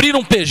 ou abrir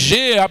um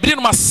PG, abrir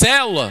uma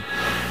célula,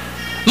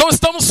 não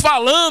estamos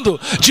falando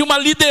de uma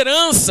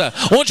liderança,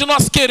 onde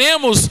nós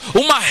queremos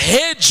uma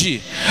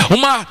rede,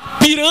 uma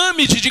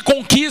pirâmide de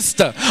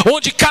conquista,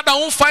 onde cada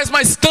um faz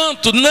mais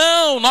tanto.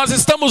 Não, nós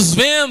estamos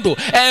vendo,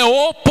 é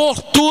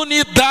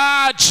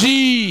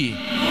oportunidade.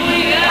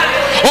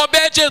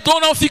 Obed-edom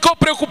não ficou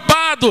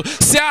preocupado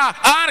se a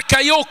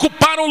arca ia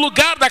ocupar um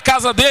lugar da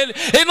casa dele.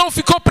 Ele não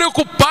ficou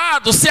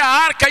preocupado se a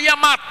arca ia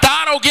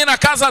matar alguém na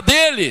casa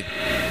dele.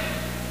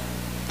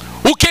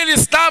 O que ele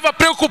estava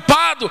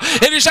preocupado,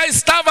 ele já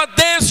estava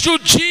desde o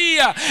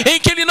dia em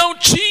que ele não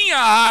tinha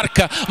a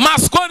arca.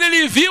 Mas quando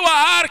ele viu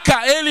a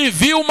arca, ele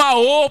viu uma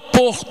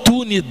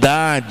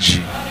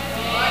oportunidade.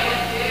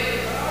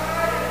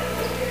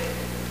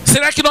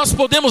 Será que nós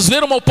podemos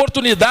ver uma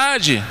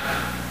oportunidade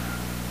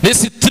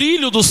nesse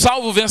trilho do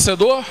salvo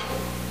vencedor?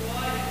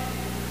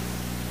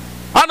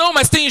 Ah não,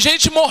 mas tem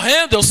gente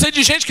morrendo. Eu sei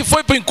de gente que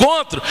foi para o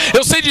encontro.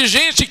 Eu sei de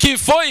gente que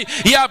foi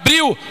e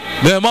abriu.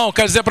 Meu irmão,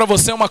 quero dizer para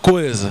você uma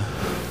coisa.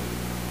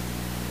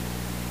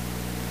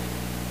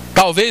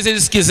 Talvez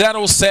eles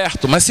quiseram o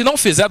certo, mas se não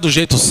fizer do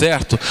jeito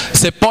certo,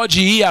 você pode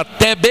ir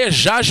até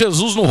beijar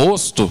Jesus no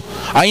rosto.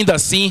 Ainda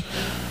assim,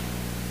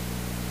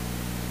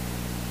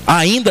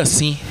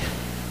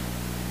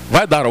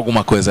 vai dar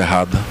alguma coisa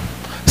errada.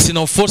 Se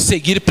não for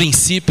seguir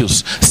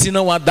princípios, se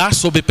não andar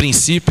sobre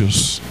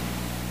princípios.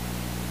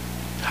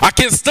 A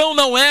questão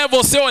não é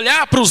você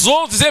olhar para os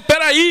outros e dizer,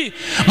 peraí,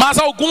 mas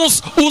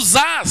alguns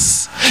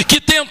usás que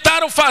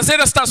tentaram fazer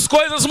estas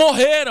coisas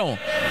morreram.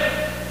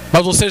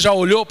 Mas você já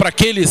olhou para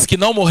aqueles que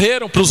não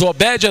morreram, para os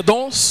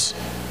Obed-edoms?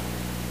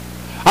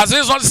 Às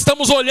vezes nós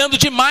estamos olhando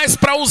demais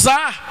para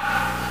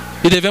usar,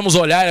 e devemos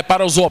olhar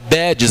para os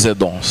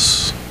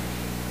Obed-edoms.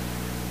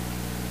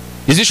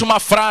 Existe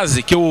uma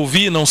frase que eu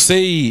ouvi, não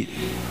sei,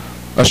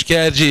 acho que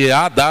é de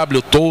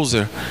A.W.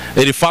 Tozer.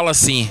 Ele fala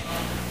assim: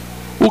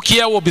 o que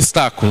é o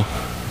obstáculo?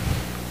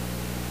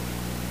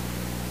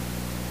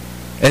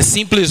 É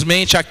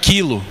simplesmente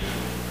aquilo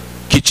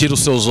que tira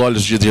os seus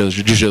olhos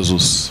de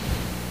Jesus.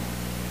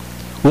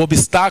 O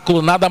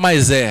obstáculo nada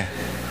mais é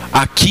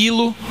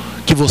aquilo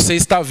que você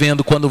está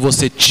vendo quando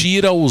você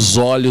tira os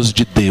olhos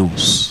de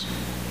Deus.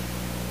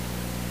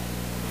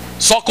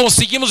 Só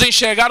conseguimos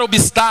enxergar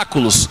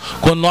obstáculos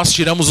quando nós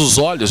tiramos os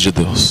olhos de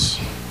Deus.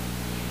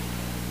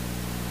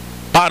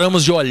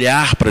 Paramos de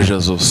olhar para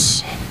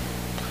Jesus.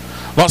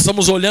 Nós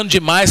estamos olhando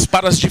demais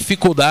para as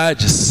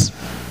dificuldades.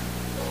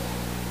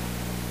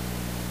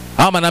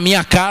 Ah, mas na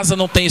minha casa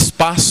não tem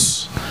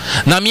espaço.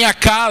 Na minha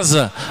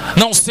casa,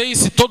 não sei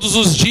se todos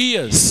os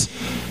dias.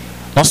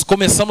 Nós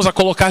começamos a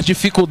colocar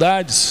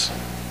dificuldades.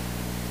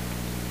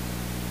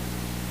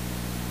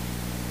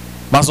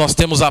 Mas nós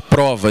temos a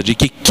prova de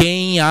que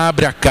quem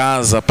abre a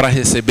casa para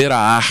receber a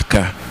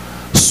arca,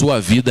 sua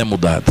vida é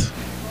mudada.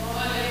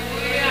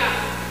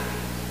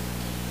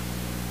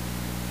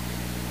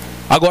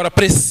 Agora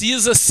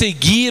precisa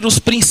seguir os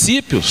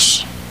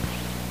princípios.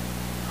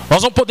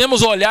 Nós não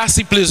podemos olhar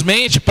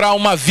simplesmente para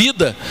uma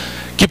vida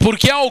que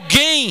porque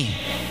alguém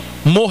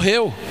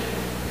morreu,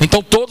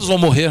 então todos vão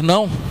morrer.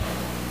 Não.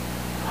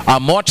 A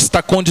morte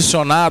está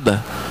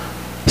condicionada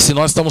se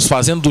nós estamos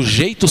fazendo do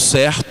jeito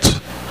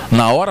certo,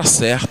 na hora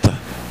certa.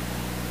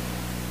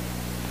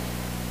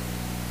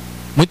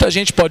 Muita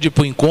gente pode ir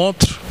para o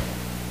encontro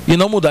e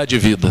não mudar de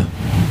vida.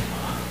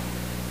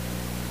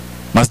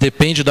 Mas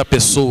depende da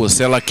pessoa,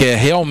 se ela quer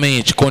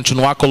realmente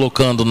continuar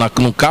colocando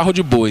no carro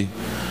de boi,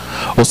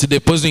 ou se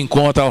depois do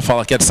encontro ela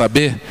fala, quer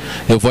saber?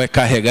 Eu vou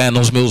carregar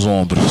nos meus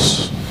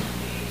ombros.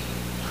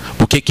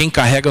 Porque quem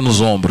carrega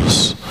nos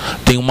ombros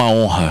tem uma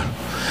honra.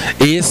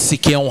 Esse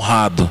que é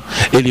honrado,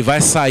 ele vai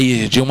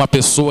sair de uma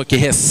pessoa que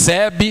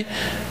recebe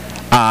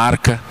a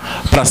arca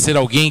para ser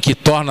alguém que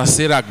torna a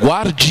ser a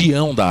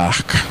guardião da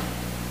arca.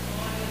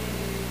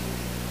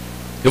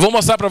 Eu vou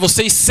mostrar para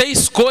vocês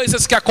 6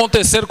 coisas que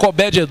aconteceram com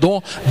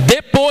Obed-edom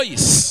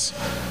depois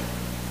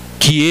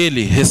que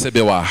ele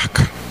recebeu a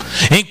arca.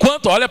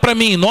 Enquanto, olha para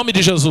mim, em nome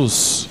de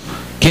Jesus,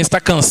 quem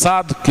está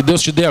cansado, que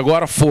Deus te dê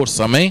agora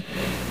força, amém?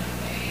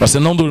 Para você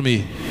não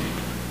dormir.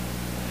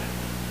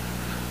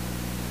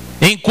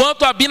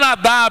 Enquanto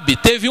Abinadab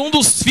teve um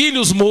dos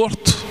filhos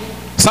morto,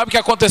 sabe o que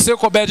aconteceu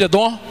com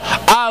Obed-edom?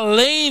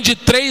 Além de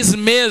 3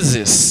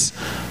 meses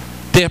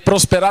ter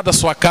prosperado a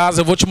sua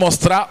casa, eu vou te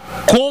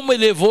mostrar como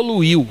ele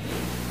evoluiu.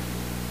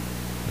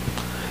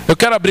 Eu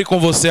quero abrir com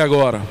você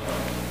agora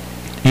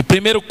em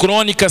 1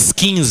 Crônicas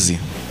 15,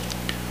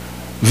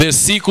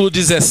 versículo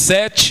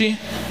 17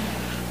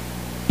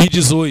 e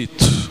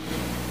 18.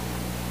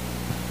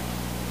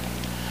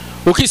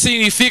 O que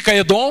significa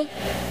Edom?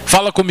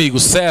 Fala comigo,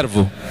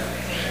 servo.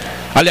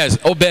 Aliás,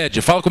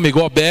 Obed, fala comigo,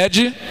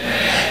 Obed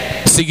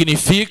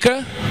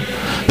significa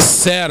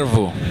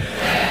servo,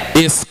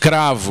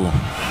 escravo.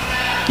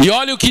 E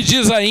olha o que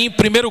diz aí em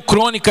 1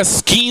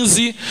 Crônicas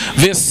 15,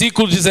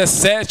 versículo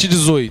 17 e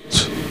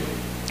 18.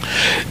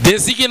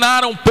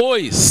 Designaram,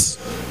 pois,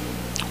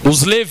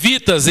 os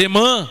levitas,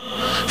 Emã,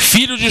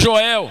 filho de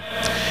Joel,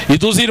 e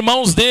dos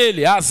irmãos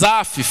dele,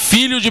 Asaf,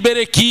 filho de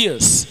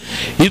Berequias,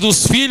 e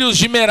dos filhos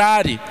de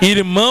Merari,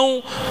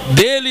 irmão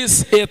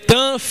deles,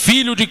 Etã,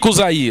 filho de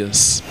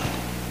Cusaías.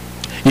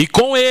 E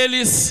com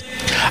eles,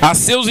 a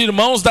seus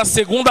irmãos da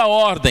segunda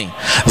ordem,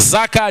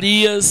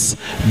 Zacarias,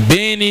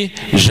 Beni,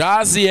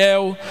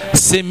 Jaziel,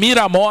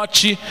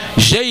 Semiramote,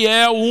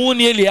 Jeiel,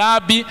 Uni,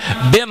 Eliabe,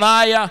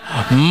 Benaia,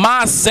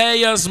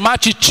 Maacéias,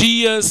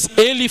 Matitias,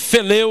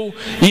 Elifeleu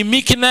e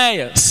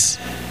Miqunéias.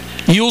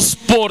 E os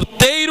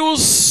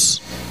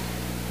porteiros...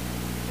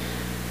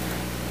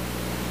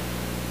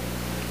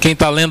 Quem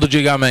está lendo,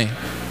 diga amém.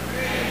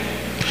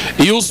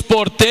 E os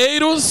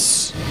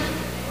porteiros...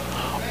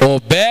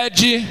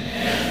 Obed,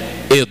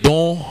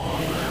 Edom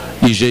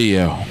e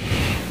Jeiel.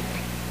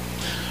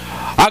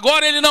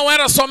 Agora ele não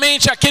era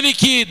somente aquele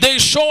que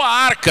deixou a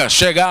arca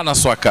chegar na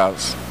sua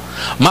casa,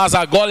 mas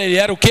agora ele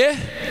era o quê?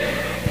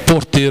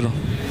 Porteiro.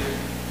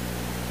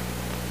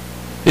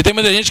 E tem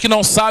muita gente que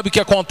não sabe o que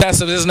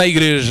acontece às vezes na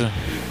igreja.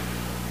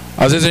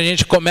 Às vezes a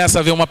gente começa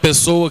a ver uma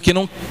pessoa que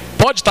não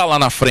pode estar lá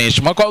na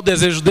frente, mas qual é o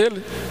desejo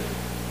dele?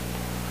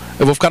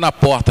 Eu vou ficar na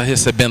porta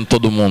recebendo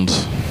todo mundo.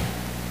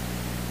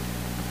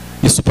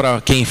 Isso para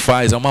quem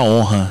faz é uma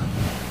honra.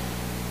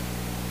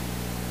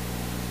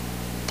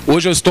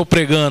 Hoje eu estou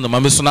pregando, mas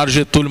o missionário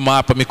Getúlio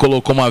Mapa me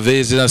colocou uma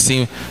vez dizendo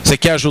assim: você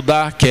quer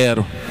ajudar?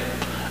 Quero.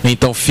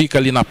 Então fica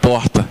ali na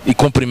porta e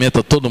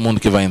cumprimenta todo mundo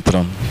que vai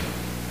entrando.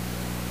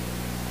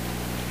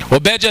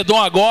 Obed-Edom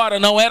agora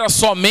não era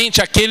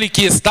somente aquele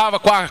que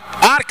estava com a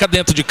arca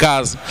dentro de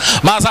casa,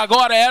 mas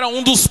agora era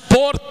um dos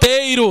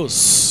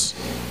porteiros.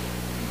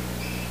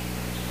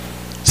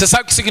 Você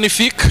sabe o que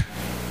significa?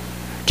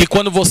 Que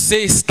quando você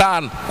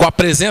está com a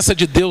presença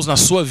de Deus na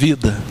sua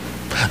vida,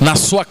 na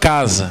sua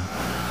casa,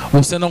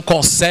 você não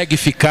consegue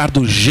ficar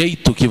do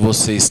jeito que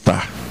você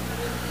está.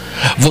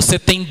 Você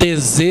tem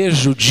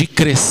desejo de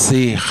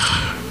crescer.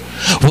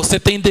 Você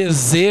tem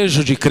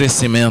desejo de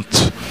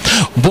crescimento.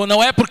 Bom,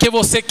 não é porque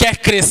você quer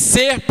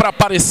crescer para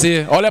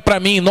aparecer. Olha para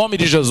mim em nome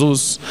de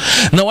Jesus.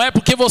 Não é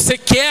porque você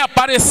quer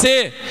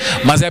aparecer,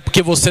 mas é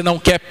porque você não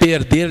quer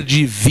perder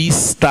de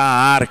vista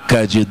a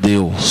arca de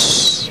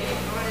Deus.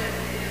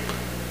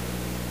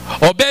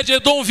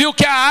 Obed-Edom viu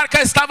que a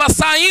arca estava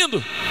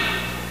saindo.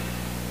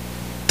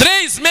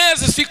 3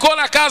 meses ficou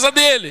na casa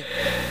dele.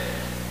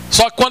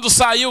 Só que quando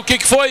saiu, o que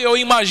foi? Eu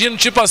imagino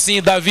tipo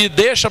assim: Davi,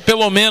 deixa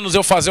pelo menos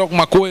eu fazer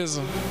alguma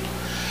coisa,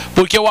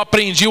 porque eu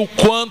aprendi o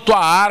quanto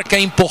a arca é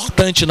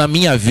importante na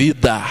minha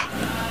vida,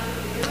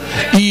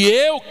 e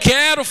eu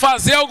quero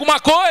fazer alguma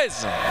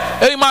coisa.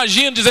 Eu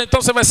imagino dizer: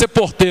 então você vai ser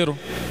porteiro.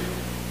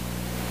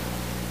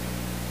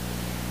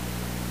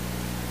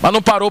 Mas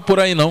não parou por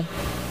aí não.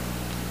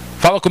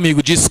 Fala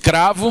comigo, de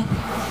escravo,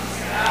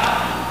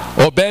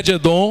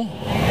 Obed-Edom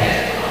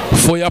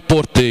foi a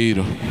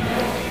porteiro.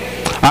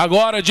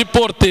 Agora de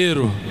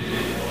porteiro,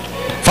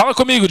 fala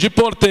comigo, de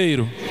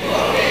porteiro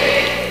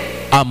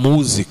a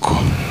músico.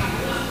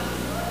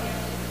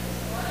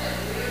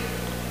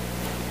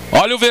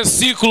 Olha o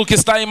versículo que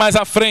está aí mais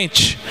à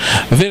frente,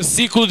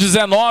 versículo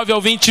 19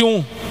 ao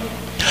 21.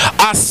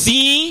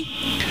 Assim,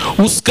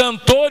 os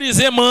cantores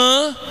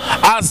Emã,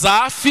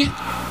 Asaf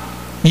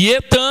e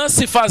Etã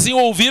se faziam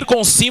ouvir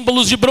com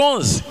símbolos de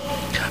bronze.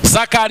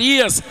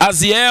 Zacarias,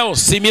 Aziel,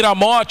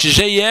 Semiramote,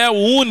 Jeiel,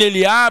 Uni,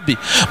 Eliabe,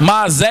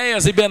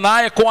 Maacéias e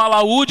Benaia com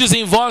alaúdes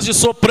em voz de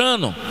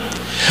soprano.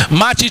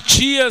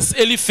 Matitias,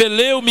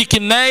 Elifeleu,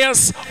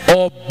 Miqunéias,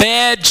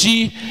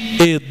 Obed-Edom.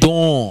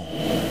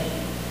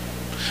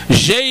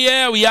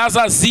 Jeiel e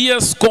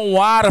Azazias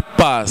com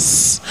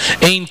harpas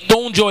em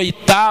tom de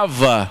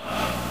oitava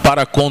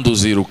para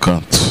conduzir o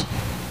canto.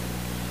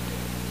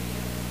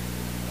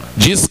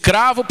 De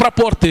escravo para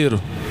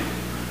porteiro,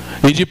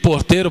 e de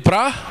porteiro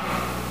para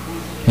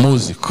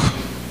músico.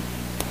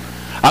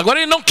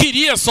 Agora ele não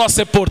queria só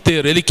ser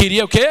porteiro, ele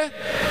queria o quê?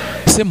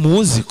 Ser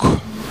músico.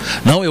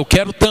 Não, eu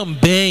quero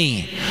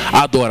também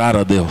adorar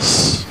a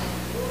Deus.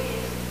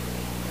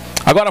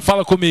 Agora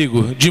fala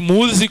comigo, de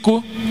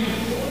músico.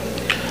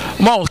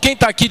 Irmão, quem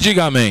está aqui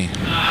diga amém.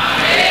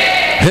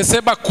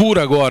 Receba a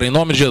cura agora, em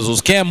nome de Jesus.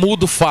 Quem é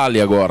mudo,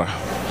 fale agora.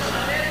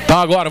 Então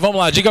agora, vamos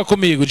lá, diga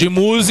comigo, de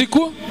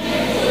músico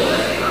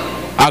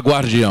a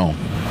guardião.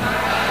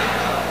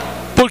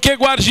 Por que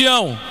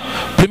guardião?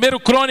 1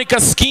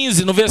 Crônicas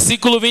 15, no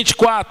versículo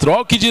 24,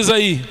 olha o que diz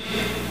aí.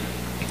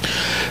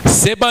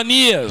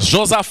 Sebanias,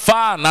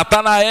 Josafá,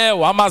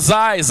 Natanael,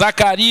 Amazai,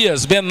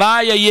 Zacarias,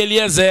 Benaia e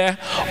Eliezer,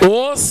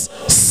 os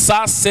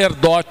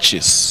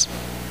sacerdotes,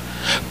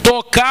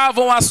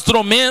 tocavam as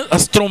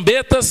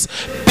trombetas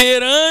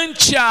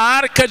perante a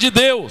arca de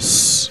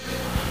Deus.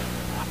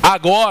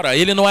 Agora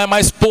ele não é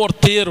mais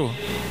porteiro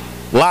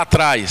lá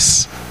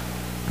atrás,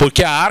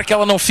 porque a arca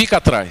ela não fica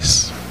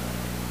atrás,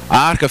 a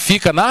arca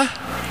fica na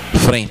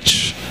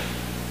frente.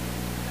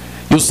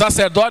 E os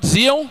sacerdotes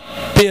iam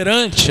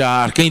perante a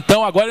arca.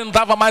 Então agora ele não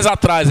estava mais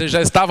atrás, ele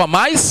já estava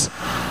mais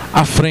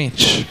à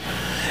frente.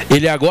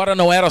 Ele agora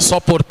não era só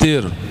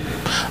porteiro,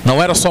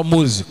 não era só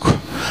músico,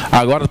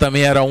 agora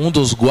também era um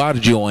dos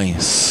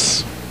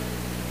guardiões.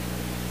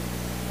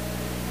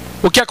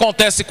 O que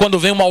acontece quando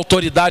vem uma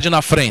autoridade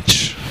na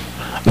frente?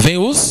 Vem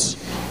os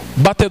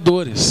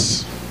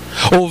batedores,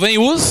 ou vem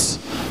os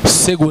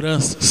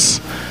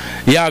seguranças.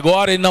 E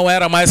agora ele não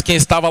era mais quem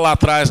estava lá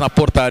atrás na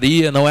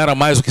portaria, não era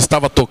mais o que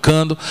estava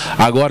tocando,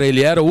 agora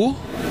ele era o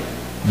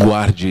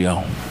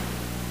guardião.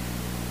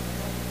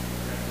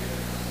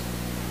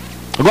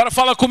 Agora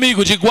fala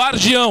comigo, de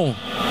guardião.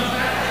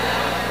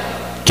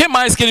 O que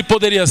mais que ele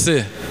poderia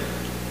ser?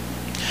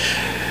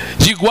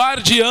 De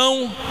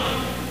guardião,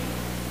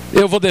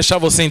 eu vou deixar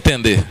você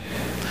entender.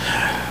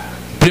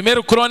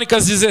 1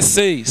 Crônicas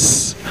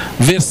 16,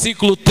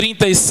 versículo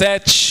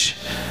 37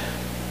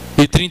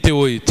 e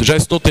 38. Já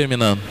estou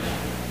terminando.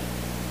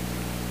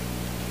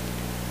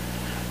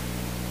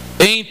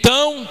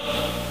 Então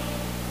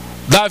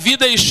Davi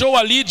deixou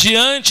ali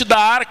diante da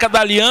arca da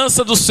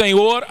aliança do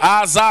Senhor a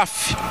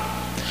Asaf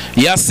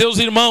e a seus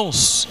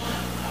irmãos.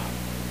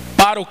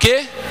 Para o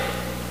quê?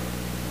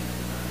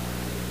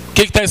 O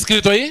que está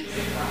escrito aí?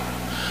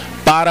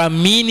 Para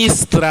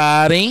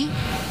ministrarem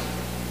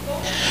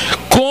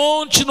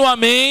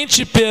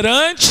continuamente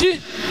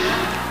perante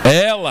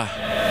ela.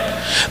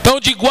 Então,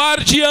 de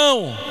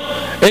guardião,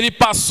 ele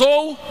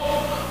passou,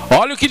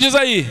 olha o que diz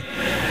aí: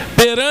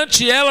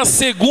 perante ela,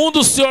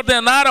 segundo se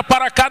ordenara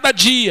para cada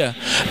dia.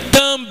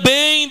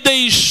 Também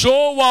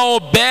deixou a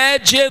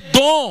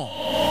Obed-Edom.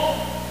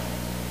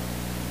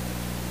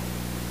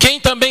 Quem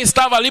também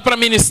estava ali para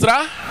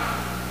ministrar?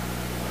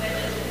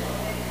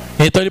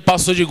 Então ele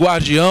passou de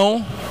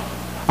guardião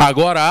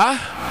agora a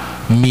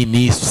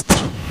ministro.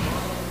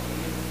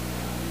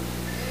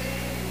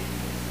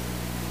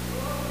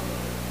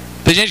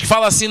 Tem gente que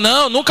fala assim: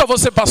 não, nunca vou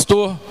ser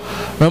pastor.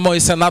 Meu irmão,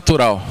 isso é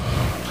natural.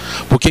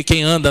 Porque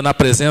quem anda na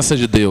presença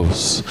de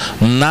Deus,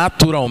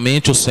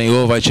 naturalmente o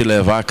Senhor vai te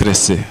levar a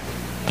crescer.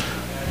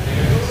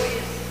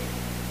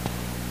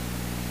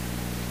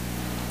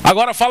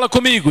 Agora fala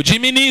comigo, de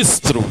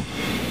ministro.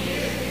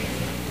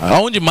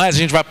 Aonde mais a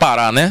gente vai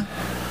parar, né?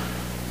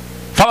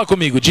 Fala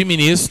comigo, de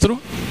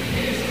ministro.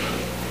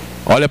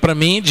 Olha para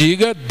mim e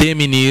diga: de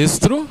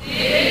ministro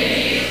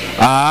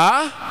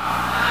a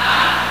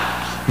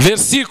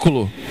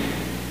versículo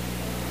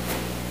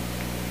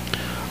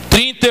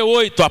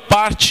 38, a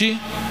parte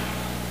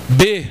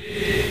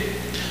B.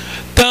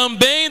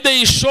 Também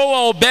deixou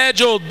a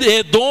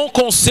Obed-Edom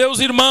com seus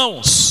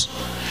irmãos,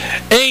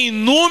 em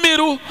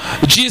número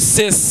de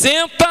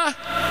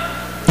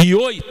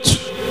 68.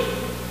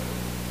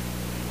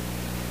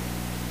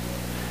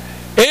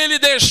 Ele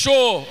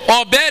deixou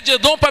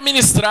Obed-Edom para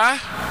ministrar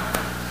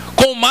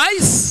com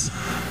mais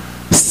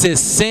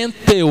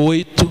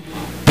 68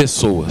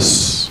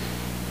 pessoas.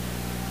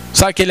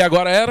 Sabe o que ele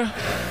agora era?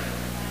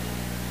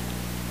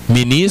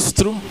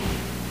 Ministro,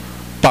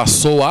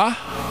 passou a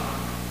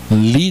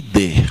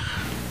líder.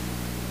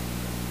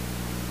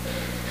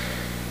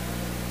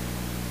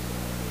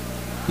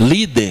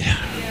 Líder.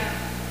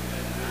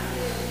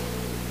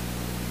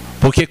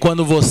 Porque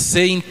quando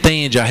você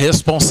entende a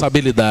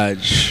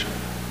responsabilidade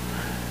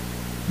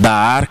da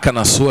arca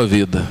na sua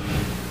vida,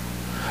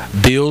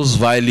 Deus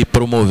vai lhe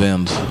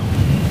promovendo.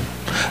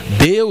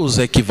 Deus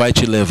é que vai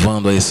te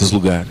levando a esses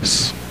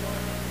lugares.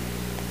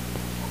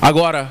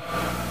 Agora,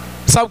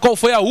 sabe qual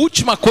foi a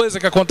última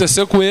coisa que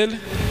aconteceu com ele?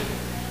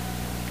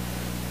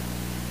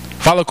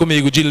 Fala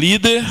comigo, de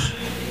líder.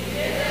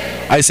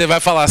 Aí você vai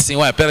falar assim: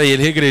 ué, peraí,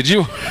 ele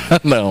regrediu?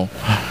 Não.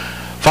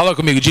 Fala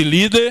comigo, de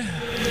líder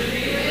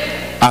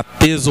a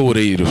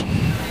tesoureiro.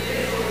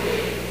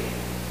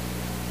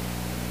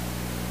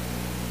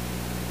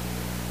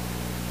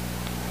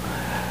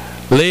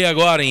 Leia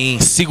agora em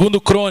 2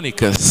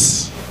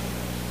 Crônicas.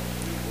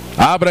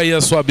 Abra aí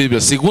a sua Bíblia.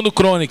 2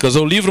 Crônicas,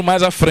 o livro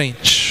mais à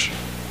frente.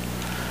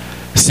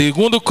 2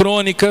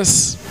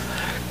 Crônicas,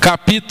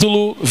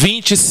 capítulo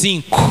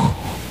 25.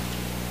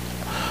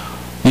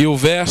 E o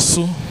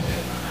verso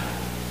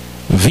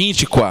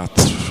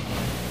 24.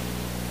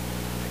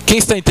 Quem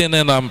está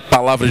entendendo a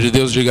palavra de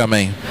Deus, diga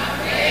amém.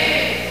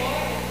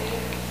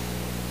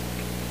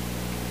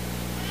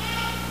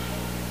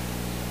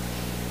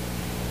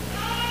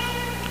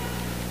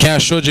 Quem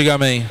achou, diga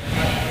amém.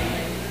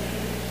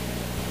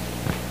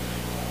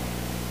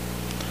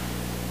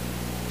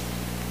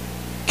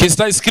 Que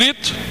está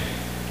escrito: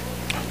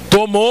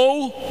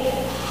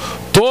 tomou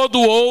todo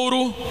o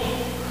ouro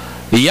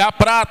e a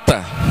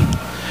prata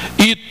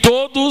e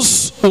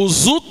todos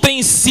os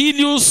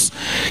utensílios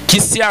que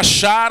se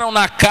acharam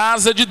na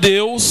casa de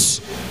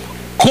Deus,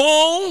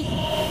 com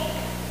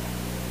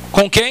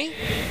quem?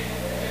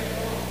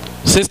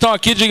 Vocês estão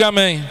aqui, diga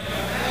amém.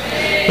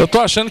 Eu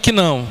estou achando que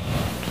não.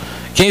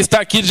 Quem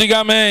está aqui, diga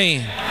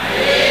amém.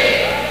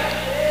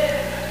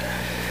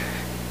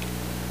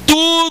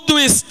 Tudo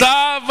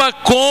estava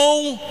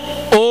com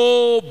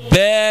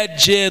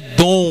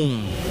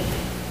Obed-Edom.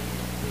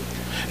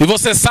 E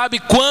você sabe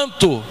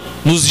quanto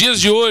nos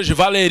dias de hoje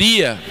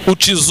valeria o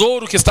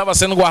tesouro que estava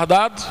sendo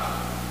guardado?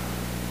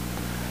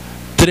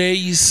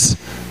 3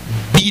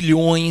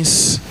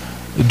 bilhões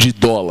de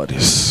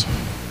dólares.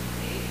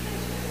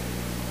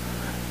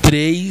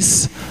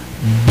 3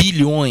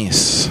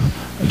 bilhões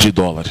de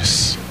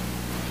dólares.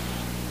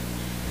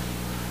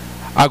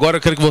 Agora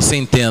eu quero que você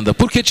entenda.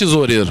 Por que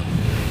tesoureiro?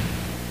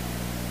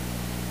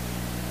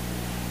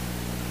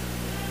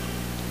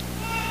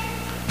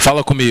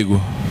 Fala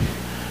comigo.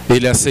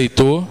 Ele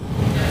aceitou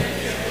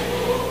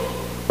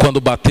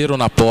quando bateram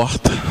na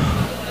porta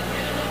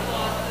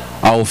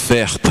a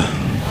oferta,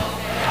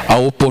 a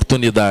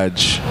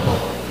oportunidade.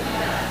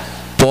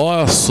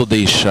 Posso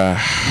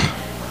deixar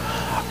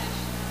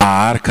a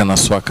arca na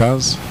sua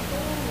casa?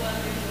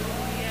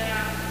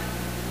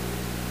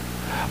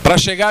 Para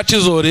chegar a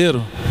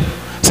tesoureiro,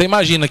 você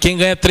imagina, quem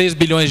ganha 3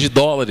 bilhões de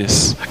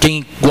dólares,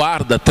 quem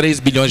guarda 3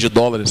 bilhões de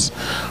dólares,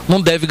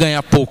 não deve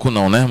ganhar pouco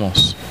não, né,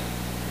 irmãos?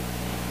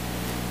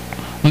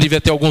 Não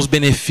devia ter alguns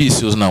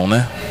benefícios não,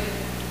 né?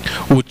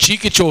 O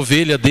ticket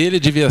ovelha dele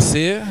devia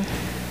ser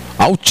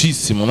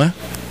altíssimo, né?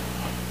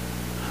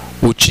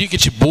 O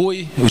ticket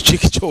boi, o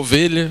ticket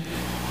ovelha,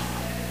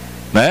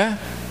 né?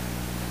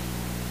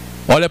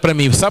 Olha para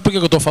mim, sabe por que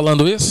eu estou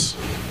falando isso?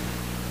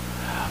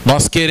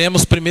 Nós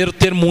queremos primeiro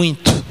ter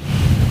muito,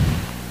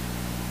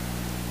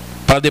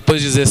 para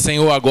depois dizer: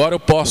 Senhor, agora eu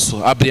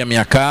posso abrir a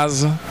minha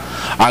casa,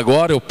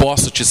 agora eu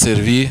posso te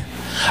servir,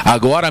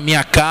 agora a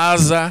minha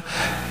casa,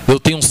 eu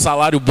tenho um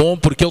salário bom,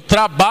 porque eu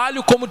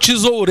trabalho como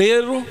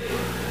tesoureiro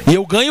e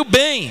eu ganho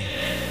bem,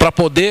 para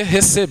poder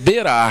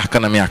receber a arca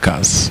na minha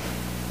casa.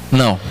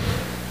 Não.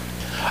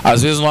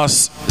 Às vezes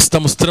nós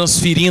estamos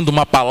transferindo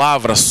uma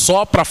palavra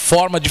só para a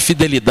forma de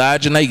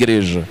fidelidade na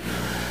igreja.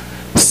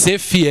 Ser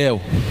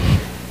fiel.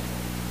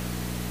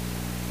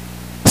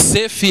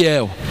 Ser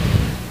fiel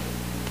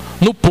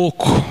no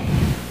pouco.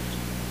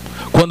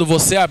 Quando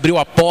você abriu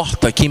a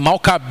porta que mal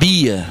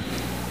cabia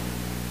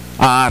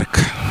a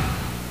arca,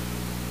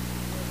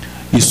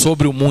 e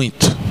sobre o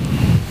muito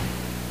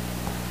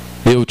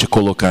eu te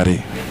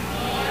colocarei.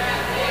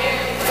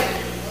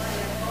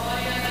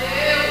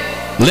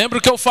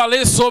 Lembra que eu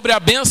falei sobre a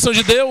bênção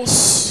de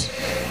Deus?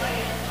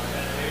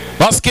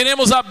 Nós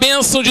queremos a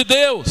bênção de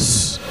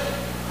Deus.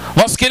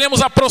 Nós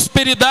queremos a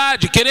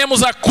prosperidade,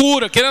 queremos a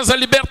cura, queremos a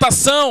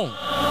libertação.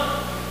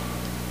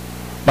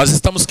 Mas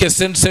estamos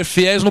esquecendo de ser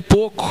fiéis no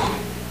pouco.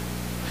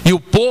 E o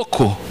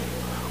pouco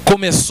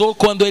começou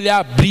quando ele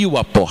abriu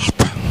a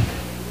porta.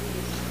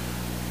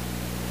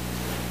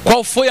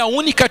 Qual foi a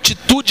única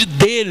atitude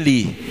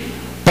dele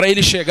para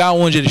ele chegar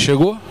onde ele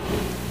chegou?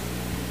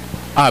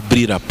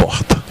 Abrir a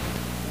porta.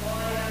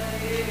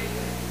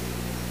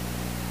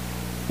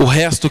 O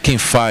resto quem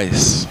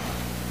faz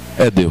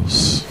é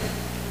Deus.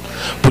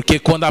 Porque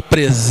quando a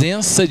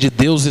presença de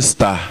Deus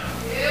está,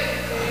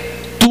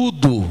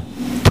 tudo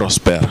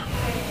prospera.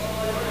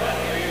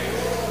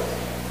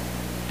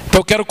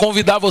 Então eu quero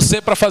convidar você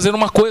para fazer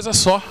uma coisa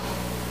só: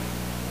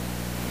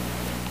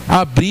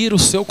 abrir o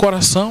seu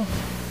coração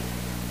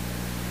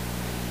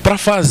para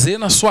fazer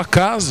na sua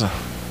casa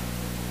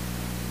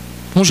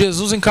um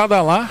Jesus em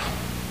cada lar.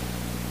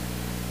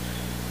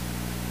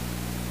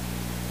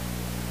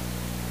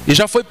 E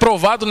já foi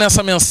provado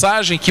nessa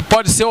mensagem que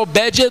pode ser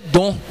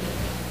Obed-Edom.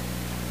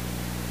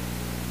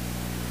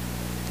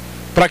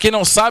 Para quem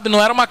não sabe,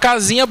 não era uma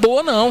casinha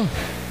boa não.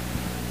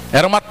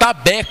 Era uma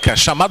tabeca,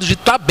 chamado de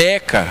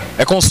tabeca.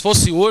 É como se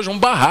fosse hoje um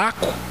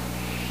barraco.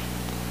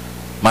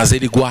 Mas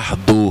ele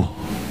guardou,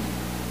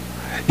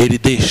 ele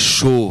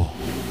deixou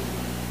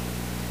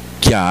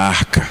que a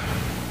arca,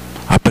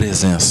 a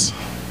presença,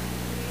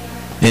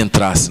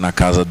 entrasse na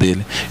casa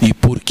dele. E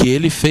porque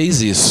ele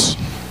fez isso,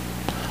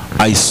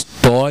 a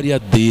história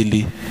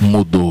dele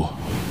mudou.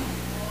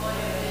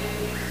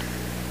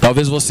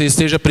 Talvez você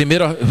esteja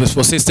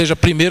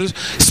primeiro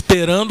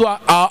esperando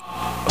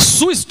a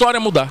sua história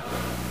mudar.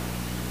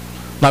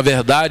 Na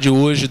verdade,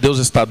 hoje Deus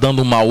está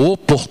dando uma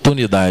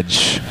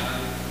oportunidade.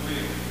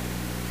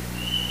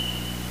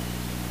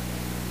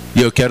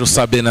 E eu quero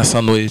saber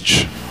nessa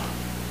noite,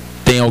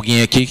 tem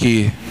alguém aqui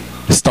que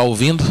está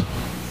ouvindo?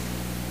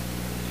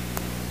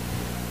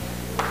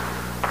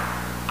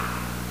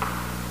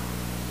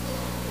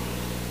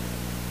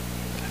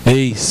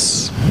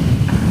 Eis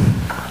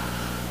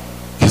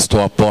que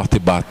estou à porta e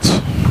bato.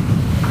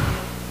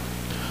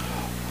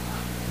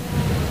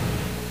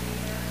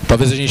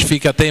 Talvez a gente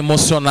fique até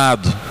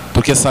emocionado,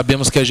 porque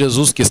sabemos que é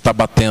Jesus que está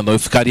batendo. Eu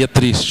ficaria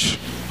triste,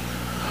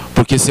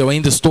 porque se eu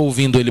ainda estou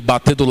ouvindo ele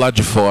bater do lado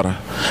de fora,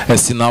 é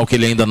sinal que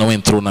ele ainda não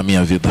entrou na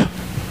minha vida.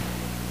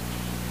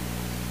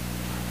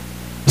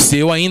 Se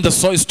eu ainda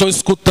só estou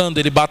escutando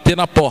ele bater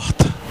na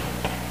porta,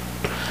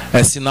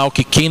 é sinal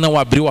que quem não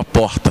abriu a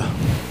porta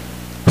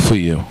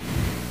fui eu.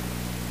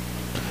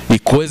 E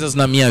coisas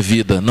na minha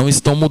vida não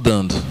estão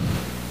mudando,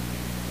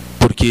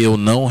 porque eu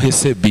não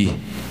recebi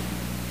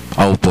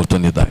a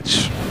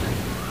oportunidade.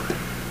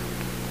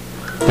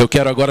 Eu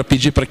quero agora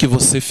pedir para que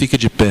você fique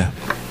de pé.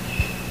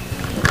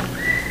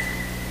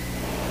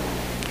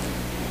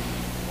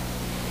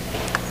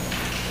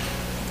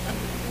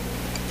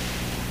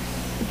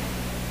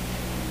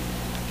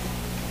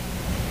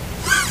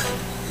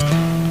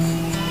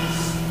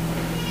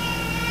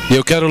 E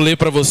eu quero ler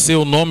para você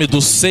o nome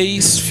dos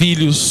 6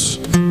 filhos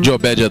de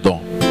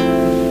Obed-Edom.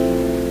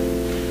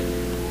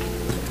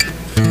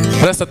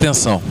 Presta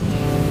atenção.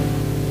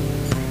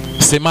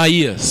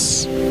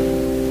 Semaías,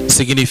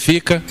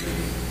 significa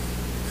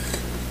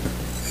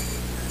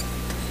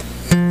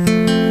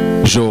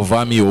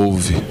Jeová me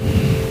ouve.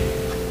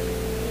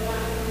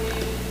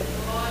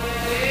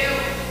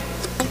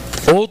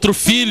 Outro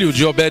filho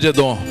de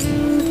Obed-edom,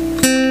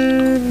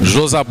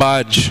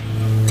 Josabade,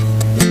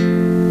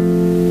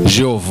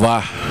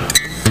 Jeová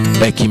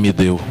é que me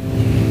deu.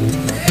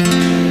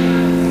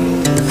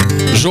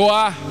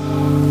 Joá,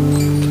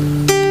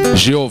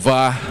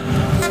 Jeová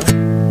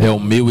é o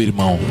meu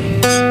irmão.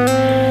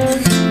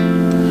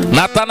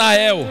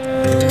 Natanael,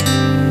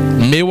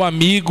 meu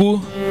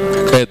amigo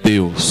é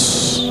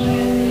Deus.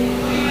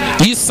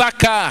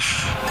 Issacar,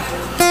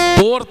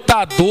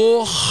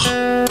 portador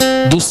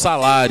do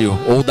salário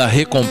ou da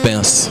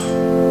recompensa.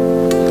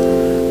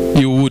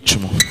 E o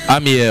último,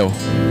 Amiel,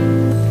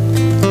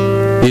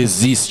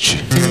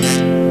 existe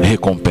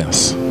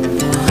recompensa.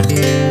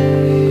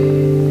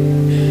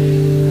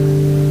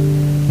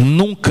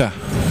 Nunca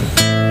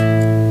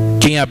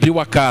quem abriu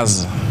a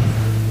casa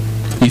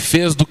e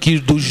fez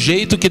do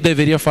jeito que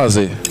deveria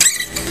fazer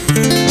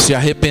se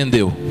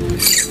arrependeu,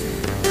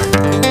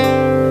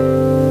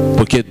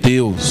 porque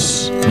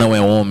Deus não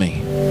é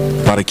homem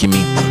para que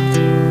minta.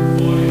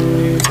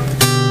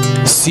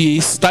 Se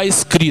está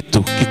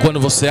escrito que quando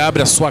você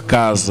abre a sua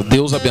casa,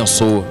 Deus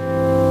abençoa,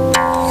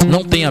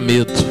 não tenha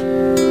medo.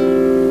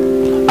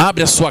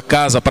 Abre a sua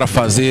casa para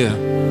fazer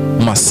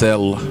uma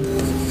célula.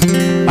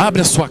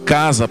 Abre a sua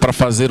casa para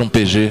fazer um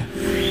PG.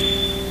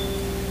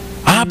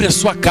 Abre a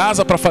sua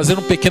casa para fazer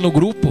um pequeno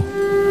grupo.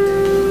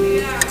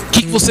 O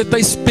que você está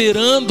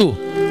esperando?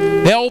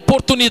 É a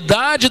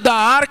oportunidade da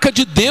Arca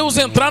de Deus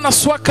entrar na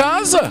sua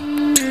casa.